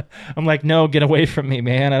that? I'm like, no, get away from me,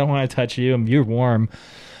 man. I don't want to touch you. You're warm.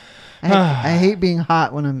 I hate being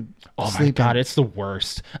hot when I'm Oh sleeping. my god, it's the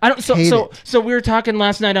worst. I don't. So Hate so it. so we were talking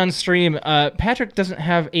last night on stream. Patrick doesn't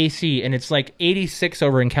have AC, and it's like 86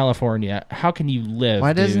 over in California. How can you live?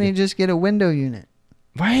 Why doesn't dude? he just get a window unit?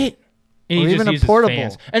 Right? And Or he even just a uses portable.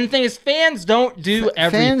 fans. And the thing is, fans don't do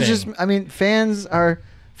everything.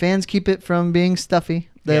 Fans keep it from being stuffy.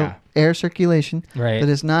 The Yeah. air circulation. Right. But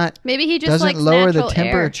it's not. Maybe he just Doesn't likes lower the natural air.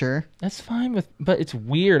 temperature. That's fine but it's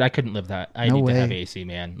weird. I couldn't live that. I No need way. to have AC,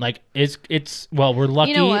 man. Like it's well, we're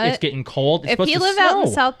lucky. You know what? It's getting cold. It's If you supposed live to out in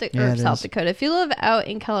snow. South is. Dakota, if you live out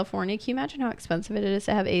in California, can you imagine how expensive it is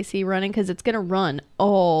to have AC running? Because it's going to run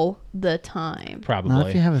all the time. Probably. Not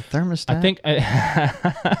if you have a thermostat.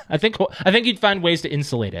 I think you'd find ways to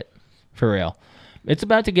insulate it. For real. It's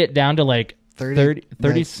about to get down to like 30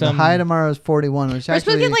 some. The high tomorrow is 41, which We're supposed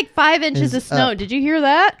to actually get like 5 inches is of snow. up. Did you hear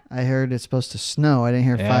that? I heard it's supposed to snow. I didn't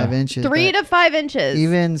hear Yeah. 5 inches. 3 but to 5 inches.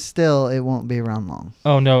 even still, it won't be around long.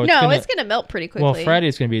 Oh no, it's going to melt pretty quickly. Well,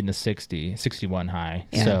 Friday's going to be in the 61 high.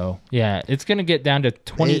 Yeah. So, yeah, it's going to get down to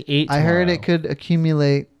 28 I heard tomorrow. it could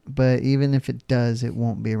accumulate, but even if it does, it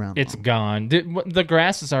won't be around It's long. gone. The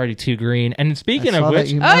grass is already too green. And speaking I of saw that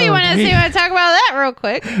which, you Oh, you mowed. want to talk about that real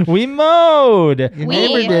quick? we mowed. Your We-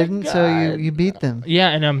 neighbor Oh my didn't, so God. you beat them. Yeah,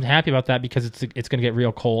 and I'm happy about that because it's going to get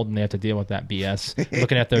real cold and they have to deal with that BS.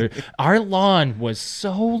 Looking at our lawn was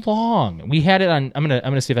so long. We had it on. I'm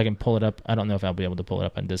gonna see if I can pull it up. I don't know if I'll be able to pull it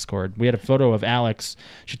up on Discord. We had a photo of Alex.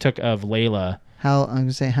 She took of Layla. I'm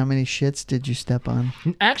gonna say, how many shits did you step on?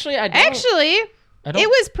 Actually, I don't. Actually, I don't, it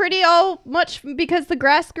was pretty all much because the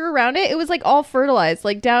grass grew around it. It was like all fertilized,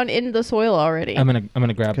 like down in the soil already. I'm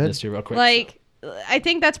gonna grab Good. this here real quick. Like, I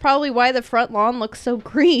think that's probably why the front lawn looks so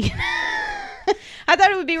green. I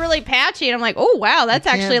thought it would be really patchy, and I'm like, oh wow, that's It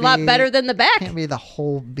can't actually a lot be- better than the back. Can't be the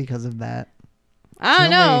whole because of that. I don't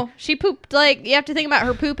It's know. only- She pooped like you have to think about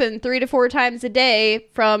her pooping 3 to 4 times a day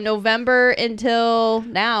from November until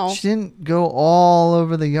now. She didn't go all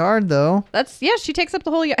over the yard though. She takes up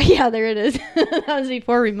the whole yard. Yeah, there it is. That was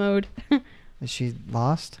before we mowed. Is she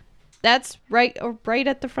lost? That's right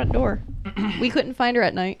at the front door. We couldn't find her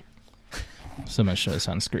at night. So I'm gonna show this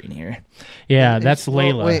on screen here. Yeah, that's Well,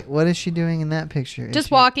 Layla wait, what is she doing in that picture? Is Just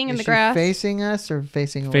she- walking in is the she grass. facing us or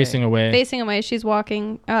facing away? facing away. Facing away, she's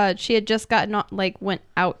walking. She had just gotten went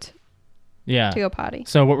out Yeah. to go potty.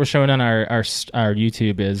 So what we're showing on our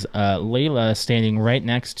YouTube is Layla standing right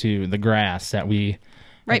next to the grass that we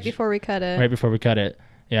Right before we cut it. right before we cut it.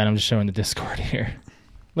 Yeah, and I'm just showing the Discord here.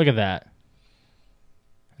 Look at that.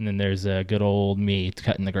 And then there's a good old me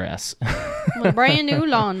cutting the grass. A brand new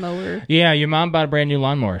lawnmower. Yeah, your mom bought a brand new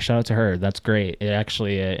lawnmower. Shout out to her. That's great. It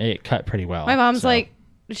actually it cut pretty well. My mom's so. like,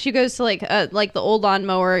 she goes to like the old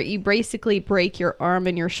lawnmower. You basically break your arm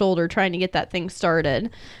and your shoulder trying to get that thing started.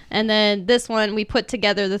 And then this one, we put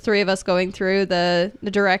together, the three of us going through the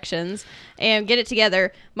directions and get it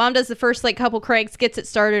together. Mom does the first like couple cranks, gets it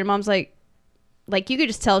started. And Mom's like you could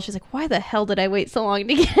just tell, she's like, why the hell did I wait so long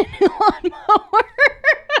to get a new lawnmower?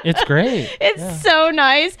 It's great. It's so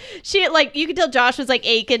nice. She like, you could tell Josh was like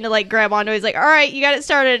aching to like grab onto it. He's like, all right, you got it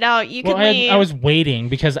started now. You can leave. I was waiting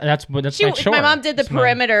because that's my chore. My mom did the It's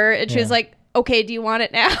perimeter and she yeah. was like, okay, do you want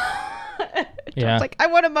it now? Yeah. I was like, I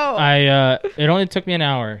want to mow. It only took me an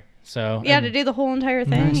hour. So yeah, to do the whole entire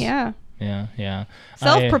thing. Nice. Yeah. Yeah.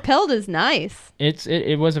 Self-propelled is nice.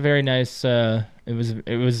 It was a very nice it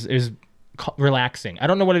was relaxing. I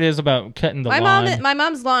don't know what it is about cutting the lawn. My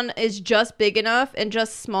mom's lawn is just big enough and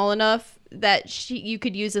just small enough that you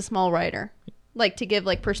could use a small rider, like to give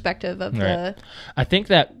like perspective of the. I think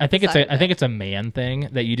it's a man thing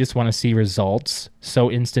that you just want to see results so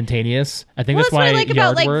instantaneous. I think that's what why I like yard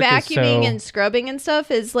about like work vacuuming is so, and scrubbing and stuff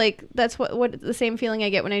is like that's what the same feeling I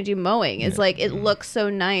get when I do mowing is like it looks so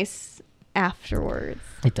nice afterwards.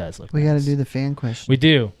 It does look. We got to nice. do the fan question. We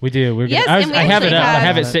do. We're Yes, gonna, and we I have it actually up. I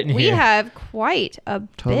have have- it sitting We here. have quite a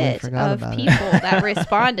Totally bit forgot of about it. people that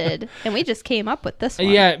responded, and we just came up with this one.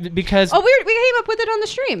 Yeah, because Oh, we came up with it on the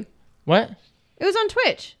stream. what? It was on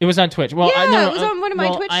Twitch. It was on Twitch. Well, Yeah, no, it was on one of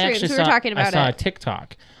my Twitch I streams. actually We were talking about I saw it. a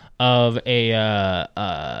TikTok of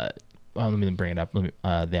a well, let me bring it up.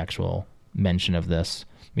 The actual mention of this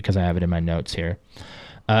because I have it in my notes here.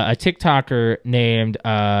 A TikToker named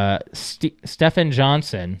Stephen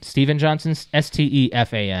Johnson, Stefan Johnson,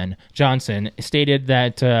 stated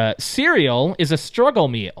that cereal is a struggle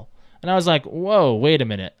meal. And I was like, whoa, wait a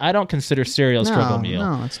minute. I don't consider cereal a struggle meal.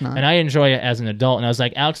 No, it's not. And I enjoy it as an adult. And I was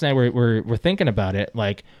like, Alex and I were thinking about it.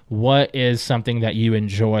 Like, what is something that you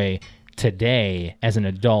enjoy today as an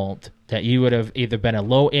adult that you would have either been a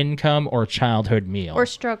low income or childhood meal? Or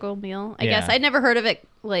struggle meal, I Yeah. guess. I'd never heard of it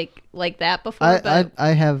like that before. but I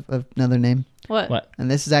have another name, what? and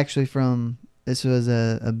this is actually this was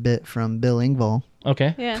a bit from Bill Engvall.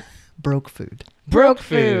 Okay. Yeah. Broke food. Broke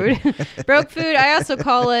food. Broke food. I also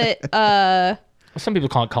call it Some people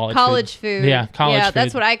call it college food. Yeah, college Yeah, food.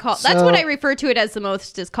 that's what I call. That's So- what I refer to it as the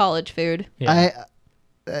most is college food. Yeah.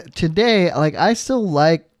 Today, like I still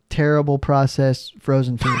like terrible processed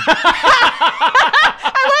frozen food.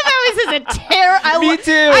 I love how this is a Me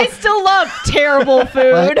too. I still love terrible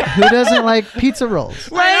food. Like, who doesn't like pizza rolls?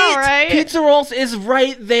 I know, right? Pizza rolls is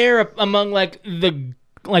right there among like the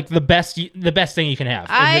best thing you can have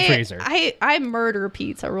in the freezer. I murder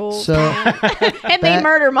pizza rolls. So and they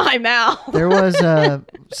murder my mouth. there was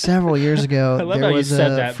several years ago. I love There how you was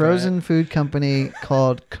said a that, frozen food company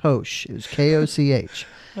called Koch. It was Koch,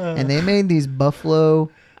 and they made these buffalo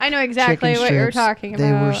I know exactly chicken what you're strips. talking about.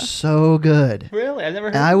 They were so good. Really? I've never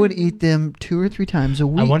heard And I would eat them 2 or 3 times a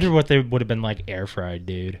week. I wonder what they would have been like air fried,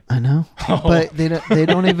 dude. I know, but they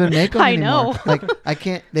don't even make them I anymore. know. Like I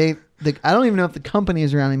can't. I don't even know if the company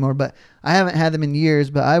is around anymore. But I haven't had them in years.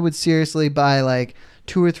 But I would seriously buy like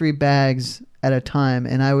 2 or 3 bags at a time,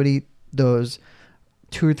 and I would eat those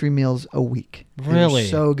 2 or 3 meals a week. They were Really?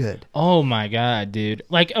 so good. Oh my god, dude!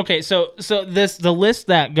 Like, okay, so the list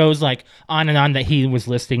that goes like on and on that he was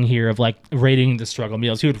listing here of like rating the struggle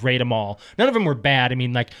meals, he would rate them all. None of them were bad. I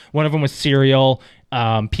mean, like one of them was cereal,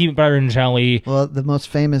 peanut butter and jelly. Well, the most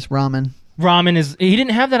famous ramen. Ramen he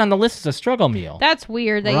didn't have that on the list as a struggle meal. That's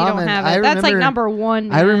weird that you don't Ramen, have it. I That's like remember- number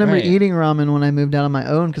one. I man. remember Right. eating ramen when I moved out on my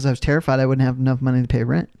own because I was terrified I wouldn't have enough money to pay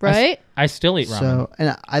rent. Right? I still eat ramen. So,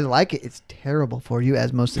 and I like it. It's terrible for you,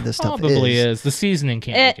 as most of this stuff Probably is. is. The seasoning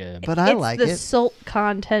can't be good. But I it's like the it. salt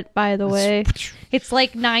content, by the way. It's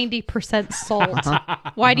like 90% salt.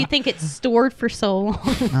 Why do you think it's stored for so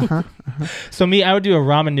long? So me, I would do a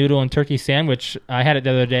ramen noodle and turkey sandwich. I had it the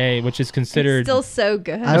other day, which is considered It's still so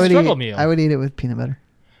good. I would struggle eat. meal. I would eat it with peanut butter.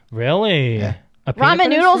 really Yeah. A peanut Ramen butter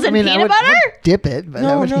noodles sandwich? and I peanut would butter? dip it, but I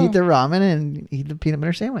No, would no. eat the ramen and eat the peanut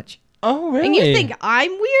butter sandwich. Oh, really? And you think I'm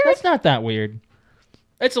weird? that's not that weird?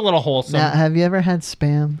 It's a little wholesome. Now, have you ever had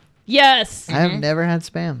Spam? Yes. I have never had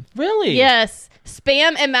Spam. Really? Yes.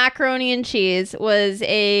 Spam and macaroni and cheese was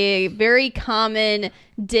a very common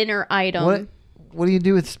dinner item. What do you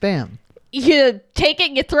do with Spam? You take it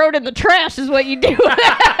and you throw it in the trash is what you do.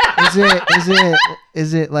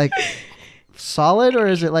 Is it like solid or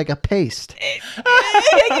is it like a paste?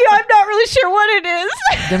 I'm not really sure what it is.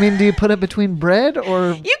 I mean, do you put it between bread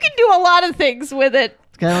or? You can do a lot of things with it.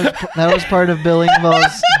 That was part of Bill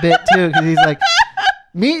Engvall's bit too, because he's like,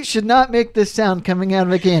 meat should not make this sound coming out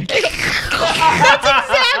of a can. That's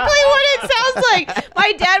exactly what it sounds like.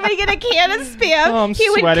 My dad would get a can of Spam. He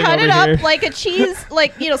would cut it up here. like a cheese,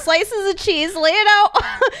 like slices of cheese. Lay it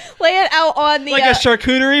out on the Like a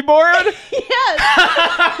charcuterie board. yes.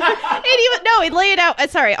 And he'd lay it out.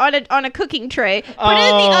 On a cooking tray. Put it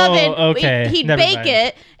in the oven. Okay. He'd Never bake mind.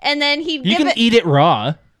 it, and then he'd You give can eat it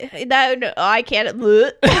raw. I can't.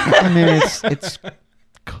 I mean, it's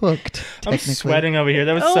cooked. I'm Technically. sweating over here.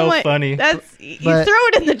 That was Oh so my- funny. You But- throw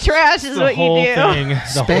it in the trash is the what whole you do. thing. The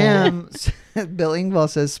whole- Spam. Bill Engvall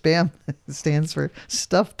says spam stands for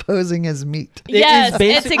stuff posing as meat. It is Yes, it's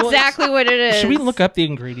basic- exactly what it is. Should we look up the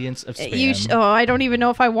ingredients of spam? I don't even know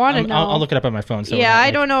if I want to know. I'll look it up on my phone. So we're yeah, not, I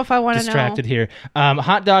like, don't know if I want to know. distracted here.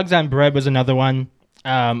 Hot dogs on bread was another one.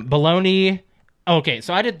 Bologna. Okay,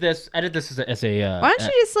 so I did this as a Why don't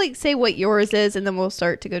you just say what yours is, and then we'll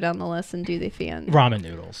start to go down the list and do the fan. ramen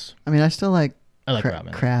noodles. I mean, I still like, I like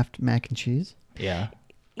ramen. Kraft mac and cheese. Yeah,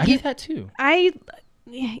 I do that too.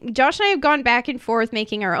 Josh and I have gone back and forth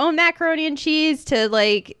making our own macaroni and cheese to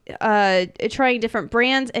trying different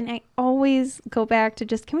brands, and I always go back to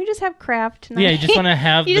can we just have Kraft tonight? Yeah, you just want to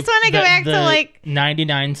have. You just wanna go back to, the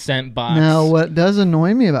 99-cent box. Now, what does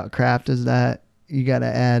annoy me about Kraft is that you got to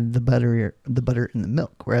add the butter in the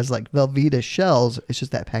milk, whereas like Velveeta shells, it's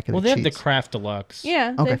just that packet Well, of they cheese. have the Kraft Deluxe.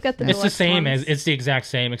 Yeah, Okay. they've got the. It's the deluxe same ones. it's the exact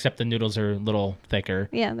same, except the noodles are a little thicker.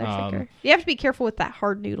 Yeah, they're thicker. You have to be careful with that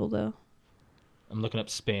hard noodle though. I'm looking up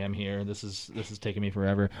spam here. This is taking me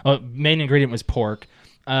forever. Oh, main ingredient was pork.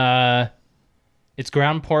 It's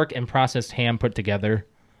ground pork and processed ham put together.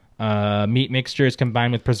 Meat mixture is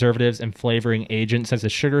combined with preservatives and flavoring agents such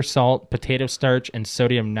as sugar, salt, potato starch, and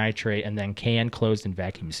sodium nitrate, and then canned, closed, and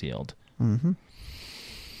vacuum sealed. Mm-hmm.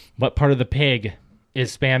 What part of the pig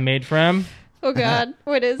is spam made from? Oh God,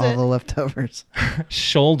 what is All it? the leftovers.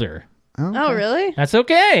 Shoulder. Oh, Oh really? That's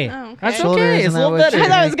okay. Oh, okay. That's Shoulder, okay. It's isn't a little that what better. I you-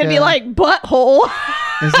 thought it was gonna be like, like butthole.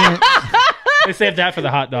 Isn't They saved that for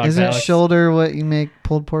the hot dogs. isn't Alex. shoulder what you make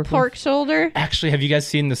pulled pork? with? Pork shoulder. Actually, have you guys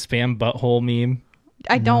seen the spam butthole meme?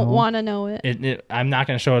 I don't No. want to know it. I'm not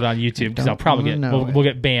going to show it on YouTube because I'll Don't probably wanna know it. we'll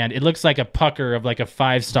get banned. It looks like a pucker of like a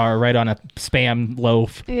 5-star right on a spam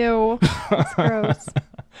loaf. Ew, that's gross.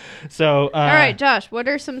 So, All right, Josh, what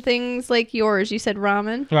are some things like yours? You said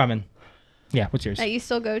ramen ramen. Yeah, what's yours? that you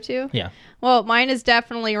still go to. Yeah, Well, mine is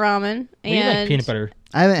definitely ramen. we like And peanut butter.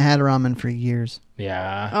 I haven't had ramen for years.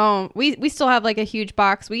 Yeah, we still have like a huge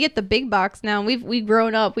box. We get the big box now. We've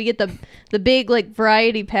grown up. We get the big like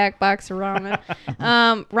variety pack box of ramen.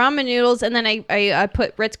 Ramen noodles, and then I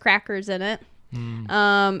put Ritz crackers in it.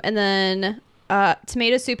 And then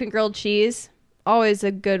tomato soup and grilled cheese. Always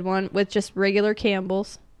a good one with just regular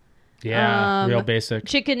Campbell's. yeah, real basic.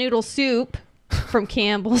 Chicken noodle soup from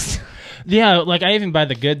Campbell's. Yeah, like I even buy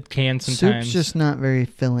the good can sometimes. Soup's just not very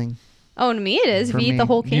filling. Oh, to me it is. For if you eat me. the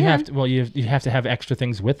whole can. You have to, you have to have extra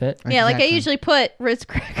things with it, Yeah, like I Exactly. usually put Ritz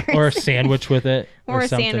crackers. or a sandwich with it, Or a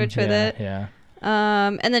something. sandwich with Yeah, it. Yeah,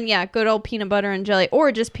 And then good old peanut butter and jelly,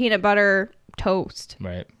 or just peanut butter toast.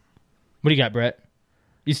 right. What do you got, Brett?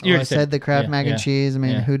 You Well, I already said the Kraft mac and cheese. I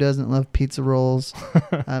mean, yeah. who doesn't love pizza rolls?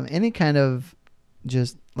 Any kind of,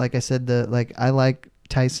 just like I said, I like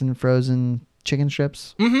Tyson frozen chicken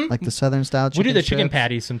strips, Mm-hmm. like the Southern style We chicken do the chicken strips.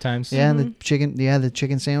 patties sometimes. Yeah, the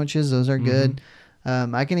chicken sandwiches, those are good.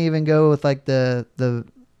 I can even go with like the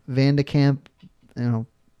Van de Kamp,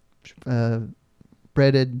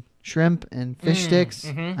 breaded shrimp and fish sticks.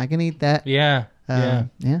 I can eat that. Yeah. Yeah.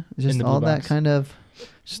 Yeah, just In the all blue that box. kind of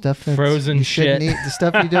stuff. That's, Frozen you shouldn't shit. eat. The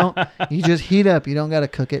stuff you don't, you just heat up. You don't got to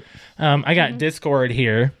cook it. I got Discord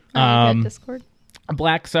here. Oh, you got Discord.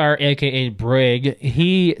 Black Czar, aka Brig,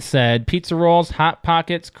 he said pizza rolls, hot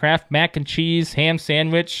pockets, Kraft mac and cheese, ham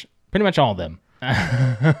sandwich, pretty much all of them.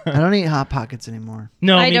 I don't eat hot pockets anymore.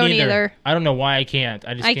 No, I me don't neither. either. I don't know why I can't.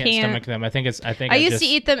 I just I can't can't. stomach them. I think I used to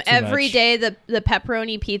eat them every day. The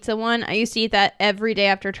pepperoni pizza one. I used to eat that every day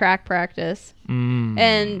after track practice.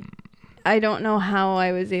 And I don't know how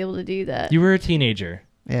I was able to do that. You were a teenager.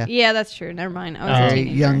 Yeah, Yeah, that's true. Never mind. I was a very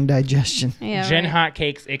teenager. young digestion. Yeah, Jen right.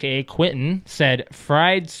 Hotcakes, aka Quentin, said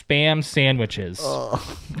fried spam sandwiches.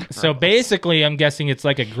 So basically, I'm guessing it's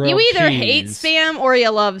like a grilled You either hate cheese. spam or you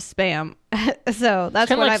love spam. So that's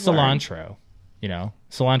Kind what of like I've learned. cilantro.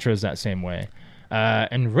 Cilantro is that same way.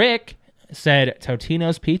 And Rick said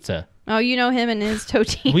Totino's pizza. Oh, you know him and his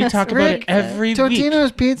Totino's. We talk about it pizza. every week.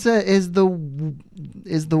 Totino's pizza is the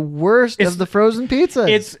worst of the frozen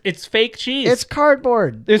pizzas. It's fake cheese. It's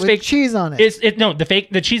cardboard There's with fake cheese on it.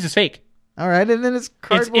 The cheese is fake. All right, and then it's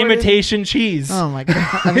cardboard. It's imitation cheese. Oh my god!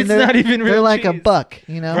 I mean, It's not even real They're like a cheese. buck,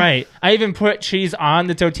 you know? Right. I even put cheese on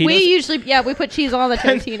the Totino's. We put cheese on the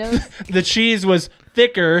Totino's. The cheese was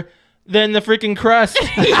thicker than the freaking crust.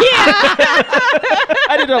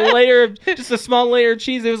 I did just a small layer of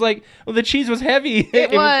cheese. It was like, well, the cheese was heavy.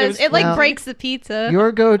 It was. It Well, breaks the pizza.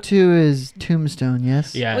 Your go-to is Tombstone,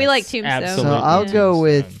 yes? Yeah, We like Tombstone. So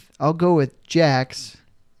Absolutely. I'll go with Jack's,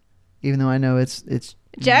 even though I know it's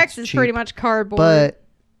Jack's is cheap. pretty much cardboard. But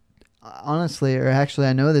honestly, or actually,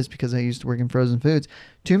 I know this because I used to work in frozen foods.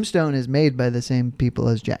 Tombstone is made by the same people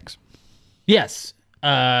as Jack's. Yes.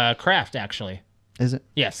 Kraft, actually. Is it?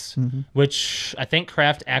 Yes. Mm-hmm. Which I think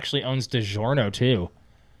Kraft actually owns DiGiorno, too.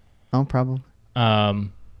 Oh, probably.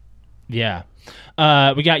 Yeah.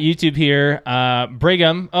 We got YouTube here.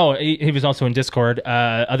 Brigham. Oh, he was also in Discord.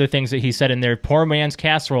 Other things that he said in there. Poor man's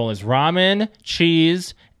casserole is ramen,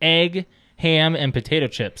 cheese, egg, ham, and potato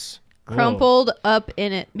chips. Whoa. crumpled up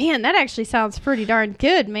in it. Man, that actually sounds pretty darn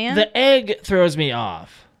good, man. The egg throws me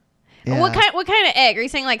off. Yeah. What kind of egg? Are you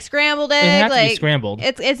saying like scrambled egg? It has to be like scrambled.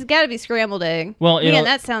 It's got to be scrambled egg. Well, man,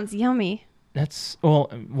 that sounds yummy. That's well.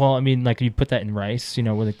 I mean, like you put that in rice, you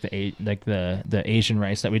know, with like the Asian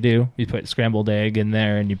rice that we do. You put scrambled egg in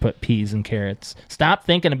there, and you put peas and carrots. Stop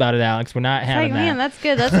thinking about it, Alex. We're not having Man, that. that's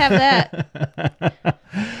good. Let's have that.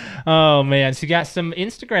 Oh man, so you got some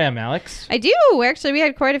Instagram, Alex? I do. Actually, we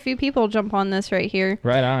had quite a few people jump on this right here.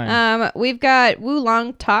 Right on. We've got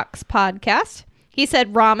Wulong Talks podcast. He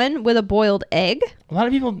said ramen with a boiled egg. A lot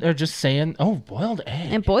of people are just saying, "Oh, boiled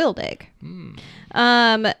egg." And boiled egg.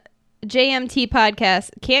 JMT podcast.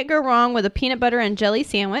 Can't go wrong with a peanut butter and jelly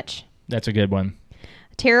sandwich. That's a good one.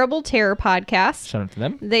 Terrible Terror podcast. Shout out to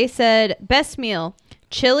them. They said best meal: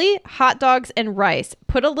 chili, hot dogs, and rice.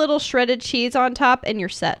 Put a little shredded cheese on top, and you're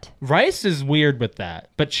set. Rice is weird with that,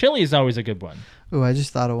 but chili is always a good one. Ooh, I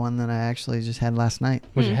just thought of one that I actually just had last night.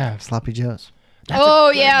 What'd you have? Sloppy Joe's. That's a Oh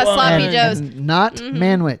good yeah, one. sloppy And- joes. and not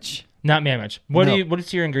Manwich. Not manwich. What No. What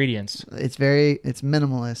is your ingredients? It's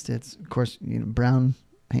minimalist. It's of course brown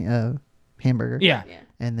hamburger. Yeah,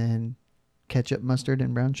 And then ketchup, mustard,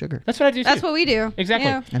 and brown sugar. that's what I do. That's too. what we do. Exactly.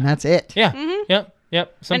 Yeah. And that's it. Yeah.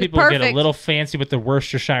 Yep. Some And it's people get a perfect. little fancy with the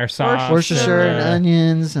Worcestershire sauce. Worcestershire and uh,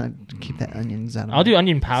 onions. Keep that onions out of I'll do my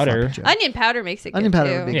onion powder. sloppy Joe. Onion powder makes it Onion good powder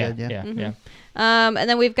too. would be Yeah, good, yeah. yeah. And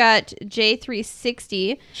then we've got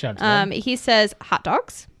J360. Shout out to them. He says hot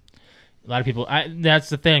dogs. A lot of people. That's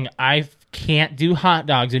the thing. I can't do hot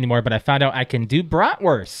dogs anymore, but I found out I can do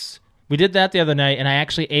bratwursts. We did that the other night, and I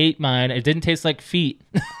actually ate mine. It didn't taste like feet.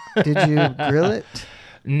 Did you grill it?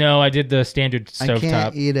 No, I did the standard I stovetop.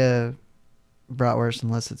 can't eat a bratwurst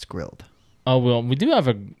unless it's grilled. Oh well, we do have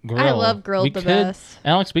a grill. I love grilled We the could- best.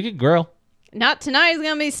 Alex, we could grill. Not tonight. It's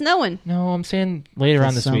gonna be snowing. No, I'm saying later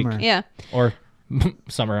on this summer. week Yeah. or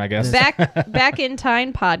summer, I guess. Back in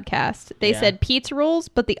time podcast. They Yeah. said pizza rolls,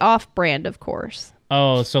 but the off-brand, of course.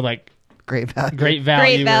 Oh, so like Great value. great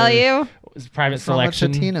value. Great value. Private From what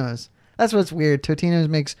selection. Totino's. That's what's weird. Totino's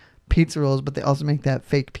makes pizza rolls, but they also make that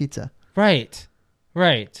fake pizza. Right.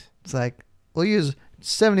 It's like we'll use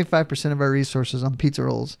 75% of our resources on pizza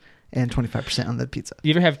rolls and 25% on the pizza.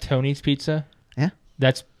 You ever have Tony's Pizza? Yeah.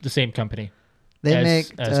 That's the same company. They As-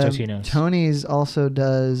 make as Totino's. Tony's also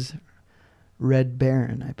does Red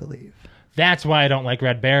Baron, I believe. That's why I don't like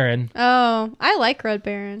Red Baron. Oh, I like Red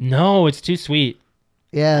Baron. No, it's too sweet.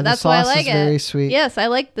 Yeah, That's the why I sauce like is it. very sweet. Yes, I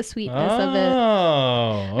like the sweetness of it.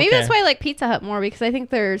 Oh, Maybe okay. that's why I like Pizza Hut more, because I think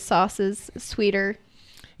their sauce is sweeter.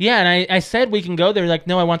 Yeah, and I said we can go there. Like,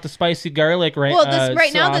 no, I want the spicy garlic. Right. Well,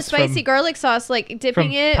 right now the sauce from- spicy garlic sauce, like dipping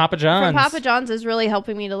from it Papa John's. from Papa John's, is really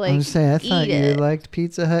helping me to like I'm just saying, I thought eat you it. liked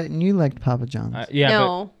Pizza Hut and you liked Papa John's. Yeah.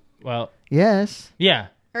 no, But, well, Yes. yeah.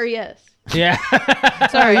 or yes. Yeah.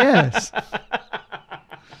 Sorry, yes.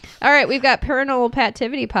 All right, we've got Paranormal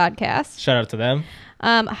Pativity podcast. Shout out to them.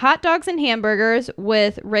 Hot dogs and hamburgers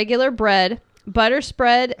with regular bread, butter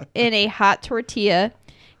spread in a hot tortilla,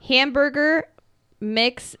 hamburger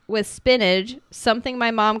mix with spinach, something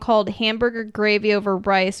my mom called hamburger gravy over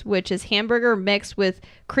rice, which is hamburger mixed with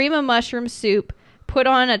cream of mushroom soup, put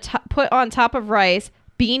on top of rice,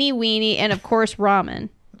 beanie weenie, and of course ramen.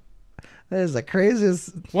 That is the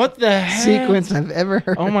craziest What the heck? sequence I've ever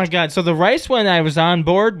heard. Oh my god! So the rice one I was on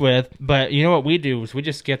board with, but you know what we do is we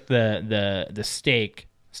just get the steak,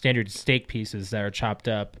 standard steak pieces that are chopped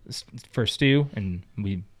up for stew, and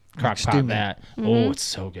we crock stew pot meat. that. Oh, it's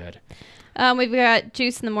so good. We've got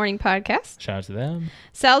Juice in the Morning podcast. Shout out to them.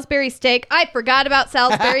 Salisbury steak. I forgot about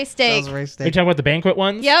Salisbury steak. Salisbury Are you steak. talking about the banquet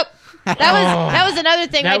ones? Yep. That was another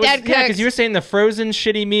thing my dad cooked. Yeah, because you were saying the frozen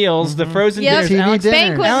shitty meals, the frozen Yep. dinners. TV Alex, dinner.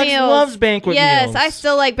 Banquet Alex meals. loves banquet yes, meals. I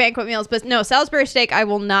still like banquet meals, but no, Salisbury steak I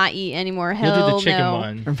will not eat anymore. You'll Hell do the chicken no.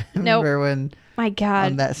 one. Remember when My God.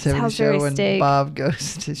 on that 70s Salisbury show when steak. Bob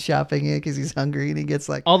goes to shopping because he's hungry and he gets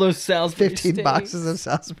like All those Salisbury 15 steaks. boxes of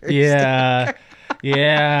Salisbury Yeah.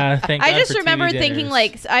 Yeah. Thank I God just for remember TV thinking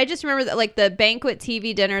dinners. I just remember that like the banquet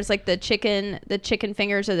TV dinners, like the chicken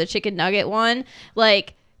fingers or the chicken nugget one,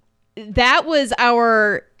 like that was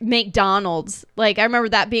our McDonald's. Like I remember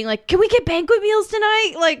that being like, can we get banquet meals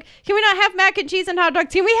tonight? Like, can we not have mac and cheese and hot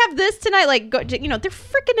dogs? Can we have this tonight? Like, they're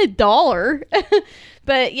freaking $1.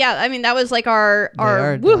 But yeah, I mean that was like our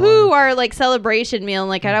are woohoo, our like celebration meal. And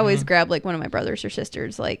like I'd always grab like one of my brothers or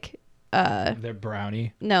sisters, like Their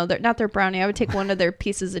brownie. no, they're not their brownie. I would take one of their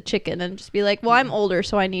pieces of chicken and just be like, well, I'm older,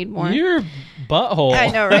 so I need more. Your butthole. I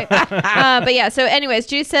know, right? But yeah, so anyways,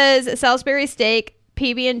 Juice says Salisbury steak,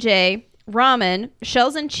 PB&J, ramen,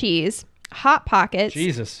 shells and cheese, Hot Pockets,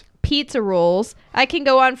 Jesus. pizza rolls. I can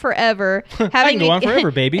go on forever. I can go on forever,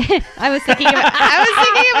 baby. I was thinking about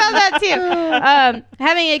that too.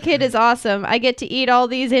 Having a kid is awesome. I get to eat all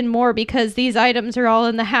these and more because these items are all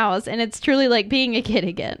in the house, and it's truly like being a kid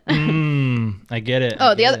again. I get it.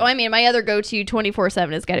 Oh, my other go-to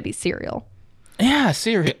 24/7 has got to be cereal. Yeah,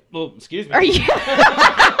 cereal. Well, excuse me. Are you?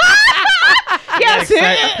 Yes.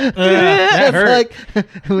 That It's hurt. like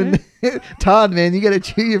when Todd, man, you gotta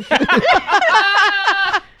chew your food.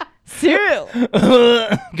 Cereal.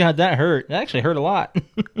 God, that hurt. That actually hurt a lot.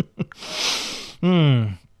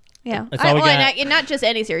 Yeah. That's all we got. And not just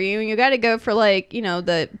any cereal. You got to go for like,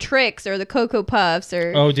 the Trix or the Cocoa Puffs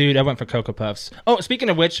or. Oh, dude, I went for Cocoa Puffs. Oh, speaking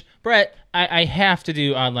of which, Brett, I have to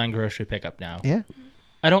do online grocery pickup now. Yeah.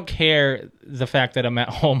 I don't care the fact that I'm at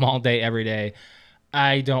home all day, every day.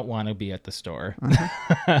 I don't want to be at the store.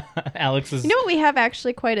 Alex is... You know what we have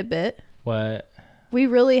actually quite a bit? What? We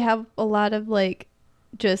really have a lot of like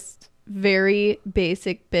just very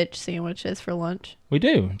basic bitch sandwiches for lunch. We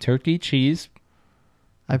do. Turkey, cheese.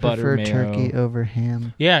 I Butter, prefer mayo. turkey over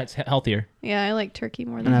ham. Yeah, it's healthier. Yeah, I like turkey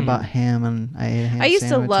more And than I bought ham and I ate a ham I used to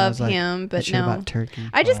sandwich, and I love was like, ham, but should've no. bought turkey.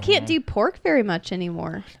 I just can't do pork very much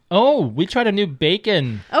anymore. Oh, we tried a new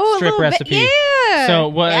bacon Oh, strip a little recipe. bit. Yeah. So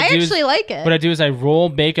what I I do is- actually like it. What I do is I roll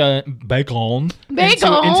bacon Bacon?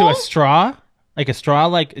 into a straw, like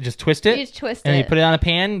just twist it, You just twist and it. you put it on a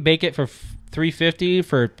pan, bake it for 350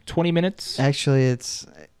 for 20 minutes. Actually, it's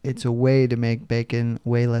a way to make bacon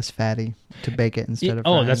way less fatty to bake it instead of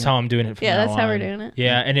Oh, frying that's it. how I'm doing it. From Yeah, now that's how we're on. doing it.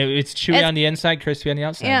 Yeah, and it's chewy It's- on the inside, crispy on the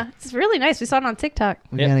outside. Yeah, it's really nice. We saw it on TikTok.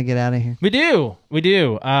 We Yep. gotta get out of here. We do.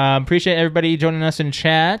 Appreciate everybody joining us in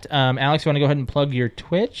chat. Alex, you want to go ahead and plug your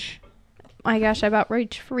Twitch? My gosh, I about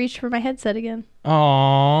reached for my headset again.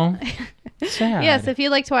 Aww. Sad. Yes, if you'd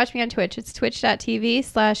like to watch me on Twitch, it's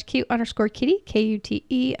twitch.tv/cute_kitty,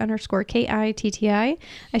 KUTE_KITTI.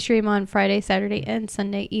 I stream on Friday, Saturday, and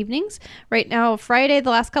Sunday evenings. Right now, Friday, the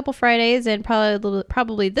last couple Fridays, and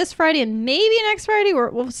probably this Friday and maybe next Friday,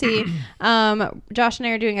 we'll see. Josh and I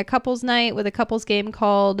are doing a couples night with a couples game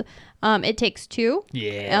called It Takes Two.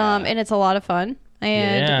 Yeah. And it's a lot of fun.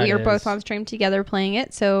 And Yeah, we are it both is. on stream together playing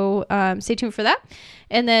it. So stay tuned for that.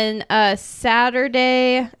 And then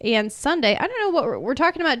Saturday and Sunday, I don't know what we're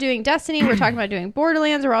talking about doing Destiny. We're talking about doing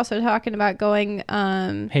Borderlands. We're also talking about going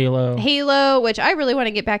Halo. which I really want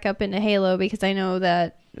to get back up into Halo because I know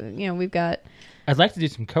that, we've got. I'd like to do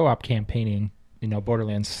some co-op campaigning.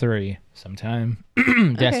 Borderlands 3 sometime.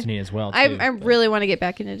 Destiny as well. Too, I but- really want to get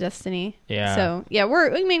back into Destiny. Yeah. So yeah,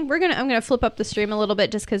 I'm gonna flip up the stream a little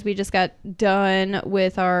bit just because we just got done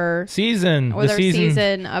with our season.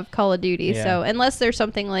 season of Call of Duty. Yeah. So unless there's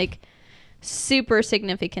something like super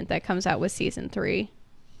significant that comes out with season 3,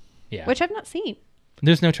 Yeah. which I've not seen.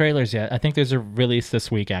 There's no trailers yet. I think there's a release this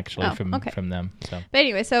week actually Oh, from okay. them. So. But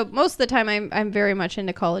anyway, so most of the time I'm very much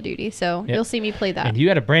into Call of Duty. So Yep. you'll see me play that. And you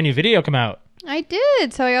had a brand new video come out. I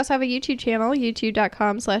did. So I also have a YouTube channel,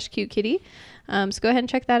 youtube.com/cutekitty. So go ahead and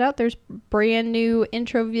check that out. There's brand new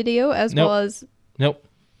intro video as Nope. well as Nope.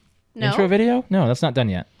 no. Intro video? No, that's not done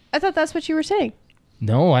yet. I thought that's what you were saying.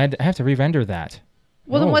 No, I have to re-render that.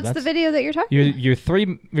 Well, No, then what's the that's- video that you're talking? Your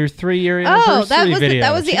 3-year Oh, anniversary video.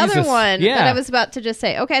 that was the other Jesus. one Yeah. that I was about to just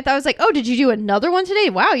say. Okay, I thought I was like, oh, did you do another one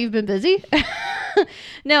today? Wow, you've been busy.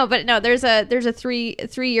 No, but no, there's a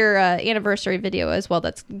 3-year anniversary video as well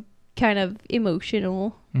that's kind of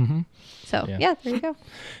emotional. Mm-hmm. So, Yeah. yeah, there you go.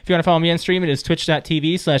 If you want to follow me on stream, it is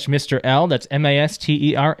twitch.tv/Mr. L. That's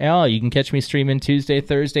MASTERL. You can catch me streaming Tuesday,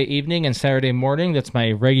 Thursday evening, and Saturday morning. That's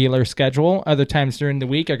my regular schedule. Other times during the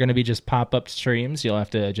week are going to be just pop-up streams. You'll have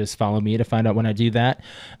to just follow me to find out when I do that.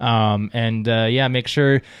 Make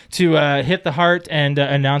sure to hit the heart and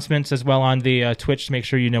announcements as well on the Twitch to make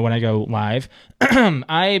sure you know when I go live.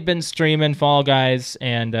 I've been streaming Fall Guys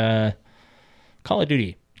and Call of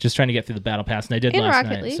Duty, just trying to get through the Battle Pass, and I did In last Rocket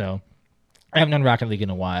night. League? So I haven't done Rocket League in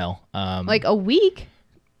a while. Like a week?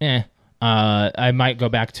 I might go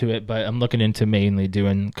back to it, but I'm looking into mainly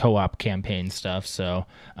doing co-op campaign stuff. So,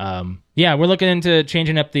 we're looking into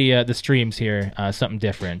changing up the streams here, something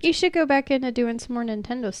different. You should go back into doing some more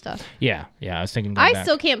Nintendo stuff. Yeah, I was thinking. Going back.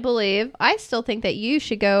 Still can't believe. I still think that you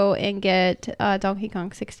should go and get Donkey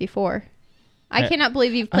Kong 64. I cannot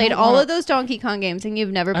believe you've played all of those Donkey Kong games and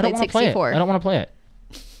you've never played 64. I don't want to play it.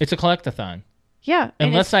 It's a collectathon. Yeah,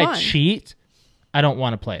 unless I cheat, I don't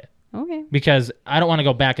want to play it. Okay. Because I don't want to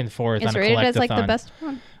go back and forth it's on a collectathon. It's rated as like the best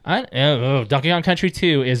one. Donkey Kong Country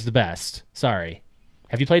 2 is the best. Sorry.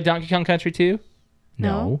 Have you played Donkey Kong Country 2?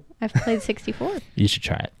 No. I've played 64. You should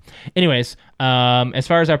try it. Anyways, as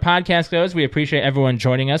far as our podcast goes, we appreciate everyone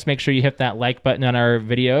joining us. Make sure you hit that like button on our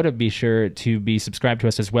video to be sure to be subscribed to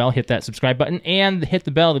us as well. Hit that subscribe button and hit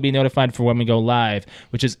the bell to be notified for when we go live,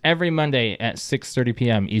 which is every Monday at 6:30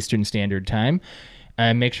 p.m. Eastern Standard Time.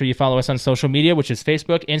 Make sure you follow us on social media, which is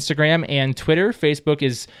Facebook, Instagram, and Twitter. Facebook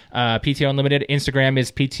is PTO Unlimited. Instagram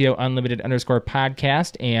is PTO Unlimited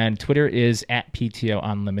 _podcast. And Twitter is at PTO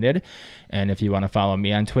Unlimited. And if you want to follow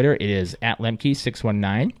me on Twitter, it is at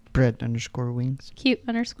Lemke619. Brett_wings. Cute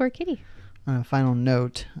 _kitty. On a final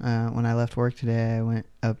note, when I left work today, I went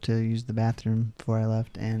up to use the bathroom before I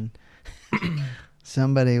left, and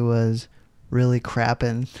somebody was really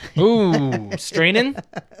crapping. Ooh, straining?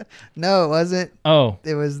 No, it wasn't. Oh.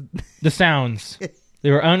 It was... The sounds.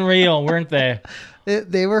 They were unreal, weren't they?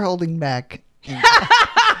 They were holding back. They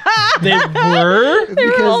were?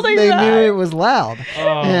 Because they knew it was loud.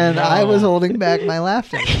 Oh, and no. I was holding back my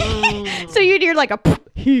laughter. So you'd hear like a...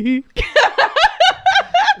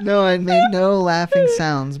 No, I made no laughing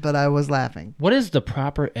sounds, but I was laughing. What is the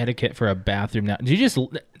proper etiquette for a bathroom now? Do you just...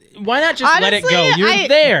 Why not just let it go? Honestly, You're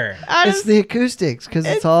there. It's the acoustics, because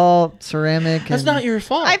it's all ceramic. That's not your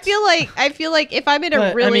fault. I feel like if I'm in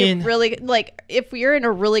a really like if you're in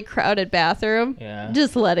a really crowded bathroom,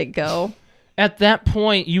 just let it go. At that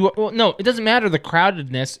point, no, it doesn't matter the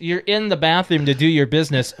crowdedness. You're in the bathroom to do your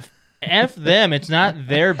business. F them. It's not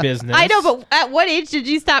their business. I know, but at what age did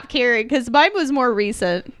you stop caring? Because mine was more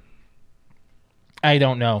recent. I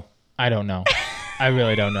don't know. I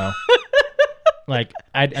really don't know. Like,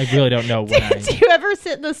 I really don't know when Do you ever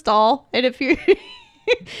sit in the stall and if you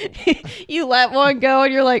let one go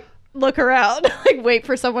and you're like, look around, like wait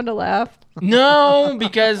for someone to laugh? No,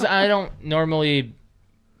 because I don't normally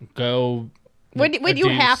go when you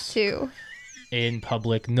have to in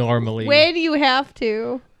public normally. When you have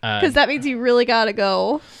to, because that means you really gotta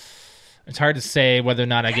go. It's hard to say whether or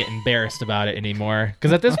not I get embarrassed about it anymore.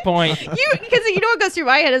 Because at this point... Because you know what goes through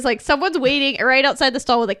my head is like someone's waiting right outside the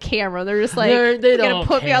stall with a camera. They're just like, they they're don't going to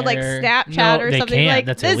put me on like Snapchat or they something. can't. Like,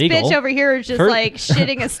 That's this illegal. bitch over here is just like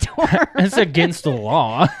shitting a storm. It's against the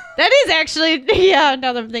law. That is actually, now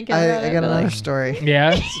that I'm thinking about it. I got another story.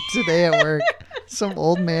 Yeah? Today at work, some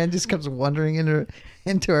old man just comes wandering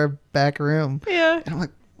into our back room. Yeah. And I'm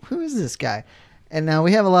like, who is this guy? And now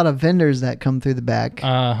we have a lot of vendors that come through the back,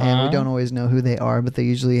 and we don't always know who they are, but they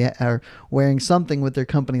usually are wearing something with their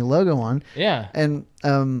company logo on. Yeah. And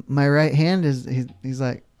my right hand is he's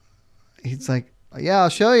like, yeah, I'll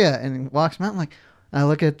show you, and he walks me out. I'm like, I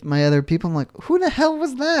look at my other people. I'm like, who the hell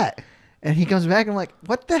was that? And he comes back. And I'm like,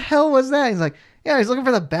 what the hell was that? He's like, yeah, he's looking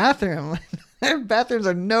for the bathroom. Their bathrooms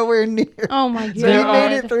are nowhere near. Oh my god! So he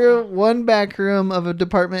made it through one back room of a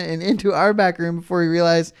department and into our back room before he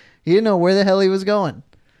realized he didn't know where the hell he was going.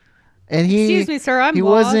 And excuse me, sir, I'm he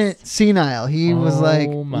lost. wasn't senile. He was like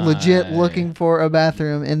my. legit looking for a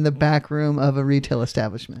bathroom in the back room of a retail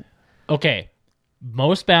establishment. Okay.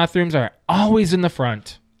 Most bathrooms are always in the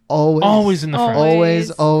front. Always in the front.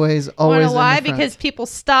 Always Wanna know why? in the front. Because people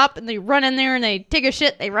stop and they run in there and they take a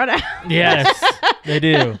shit. They run out. Yes, they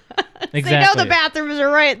do. Exactly. They know the bathrooms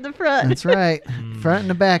are right in the front. That's right. Front and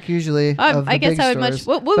the back usually. of the I guess big I would stores.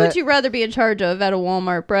 What would you rather be in charge of at a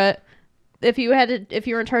Walmart, Brett? If you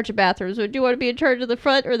were in charge of bathrooms, would you want to be in charge of the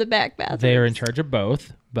front or the back bathrooms? They are in charge of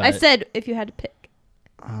both. But I said if you had to pick.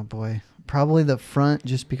 Oh boy, probably the front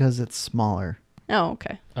just because it's smaller. Oh,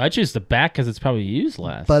 okay. I choose the back because it's probably used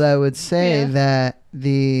less. But I would say Yeah.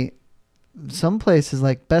 that some places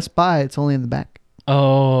like Best Buy, it's only in the back.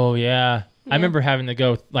 Oh yeah. I remember having to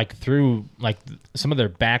go like through like some of their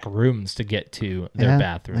back rooms to get to their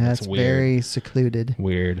bathroom. Yeah, It's it's weird. very secluded.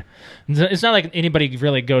 Weird. It's not like anybody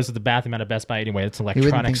really goes to the bathroom at a Best Buy anyway. It's an You wouldn't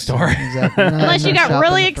electronic think so. store. Exactly. No, Unless you no got shopping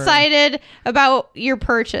really the fur. excited about your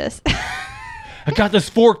purchase. I got this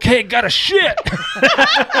 4K, got a shit.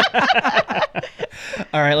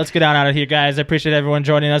 All right, let's get on out of here, guys. I appreciate everyone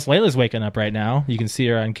joining us. Layla's waking up right now. You can see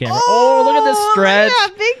her on camera. Oh, look at this stretch. Yeah,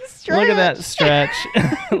 big stretch. Look at that stretch.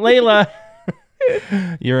 Layla,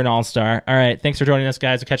 you're an all-star. All right, thanks for joining us,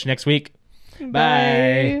 guys. We'll catch you next week.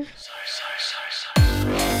 Bye. Bye.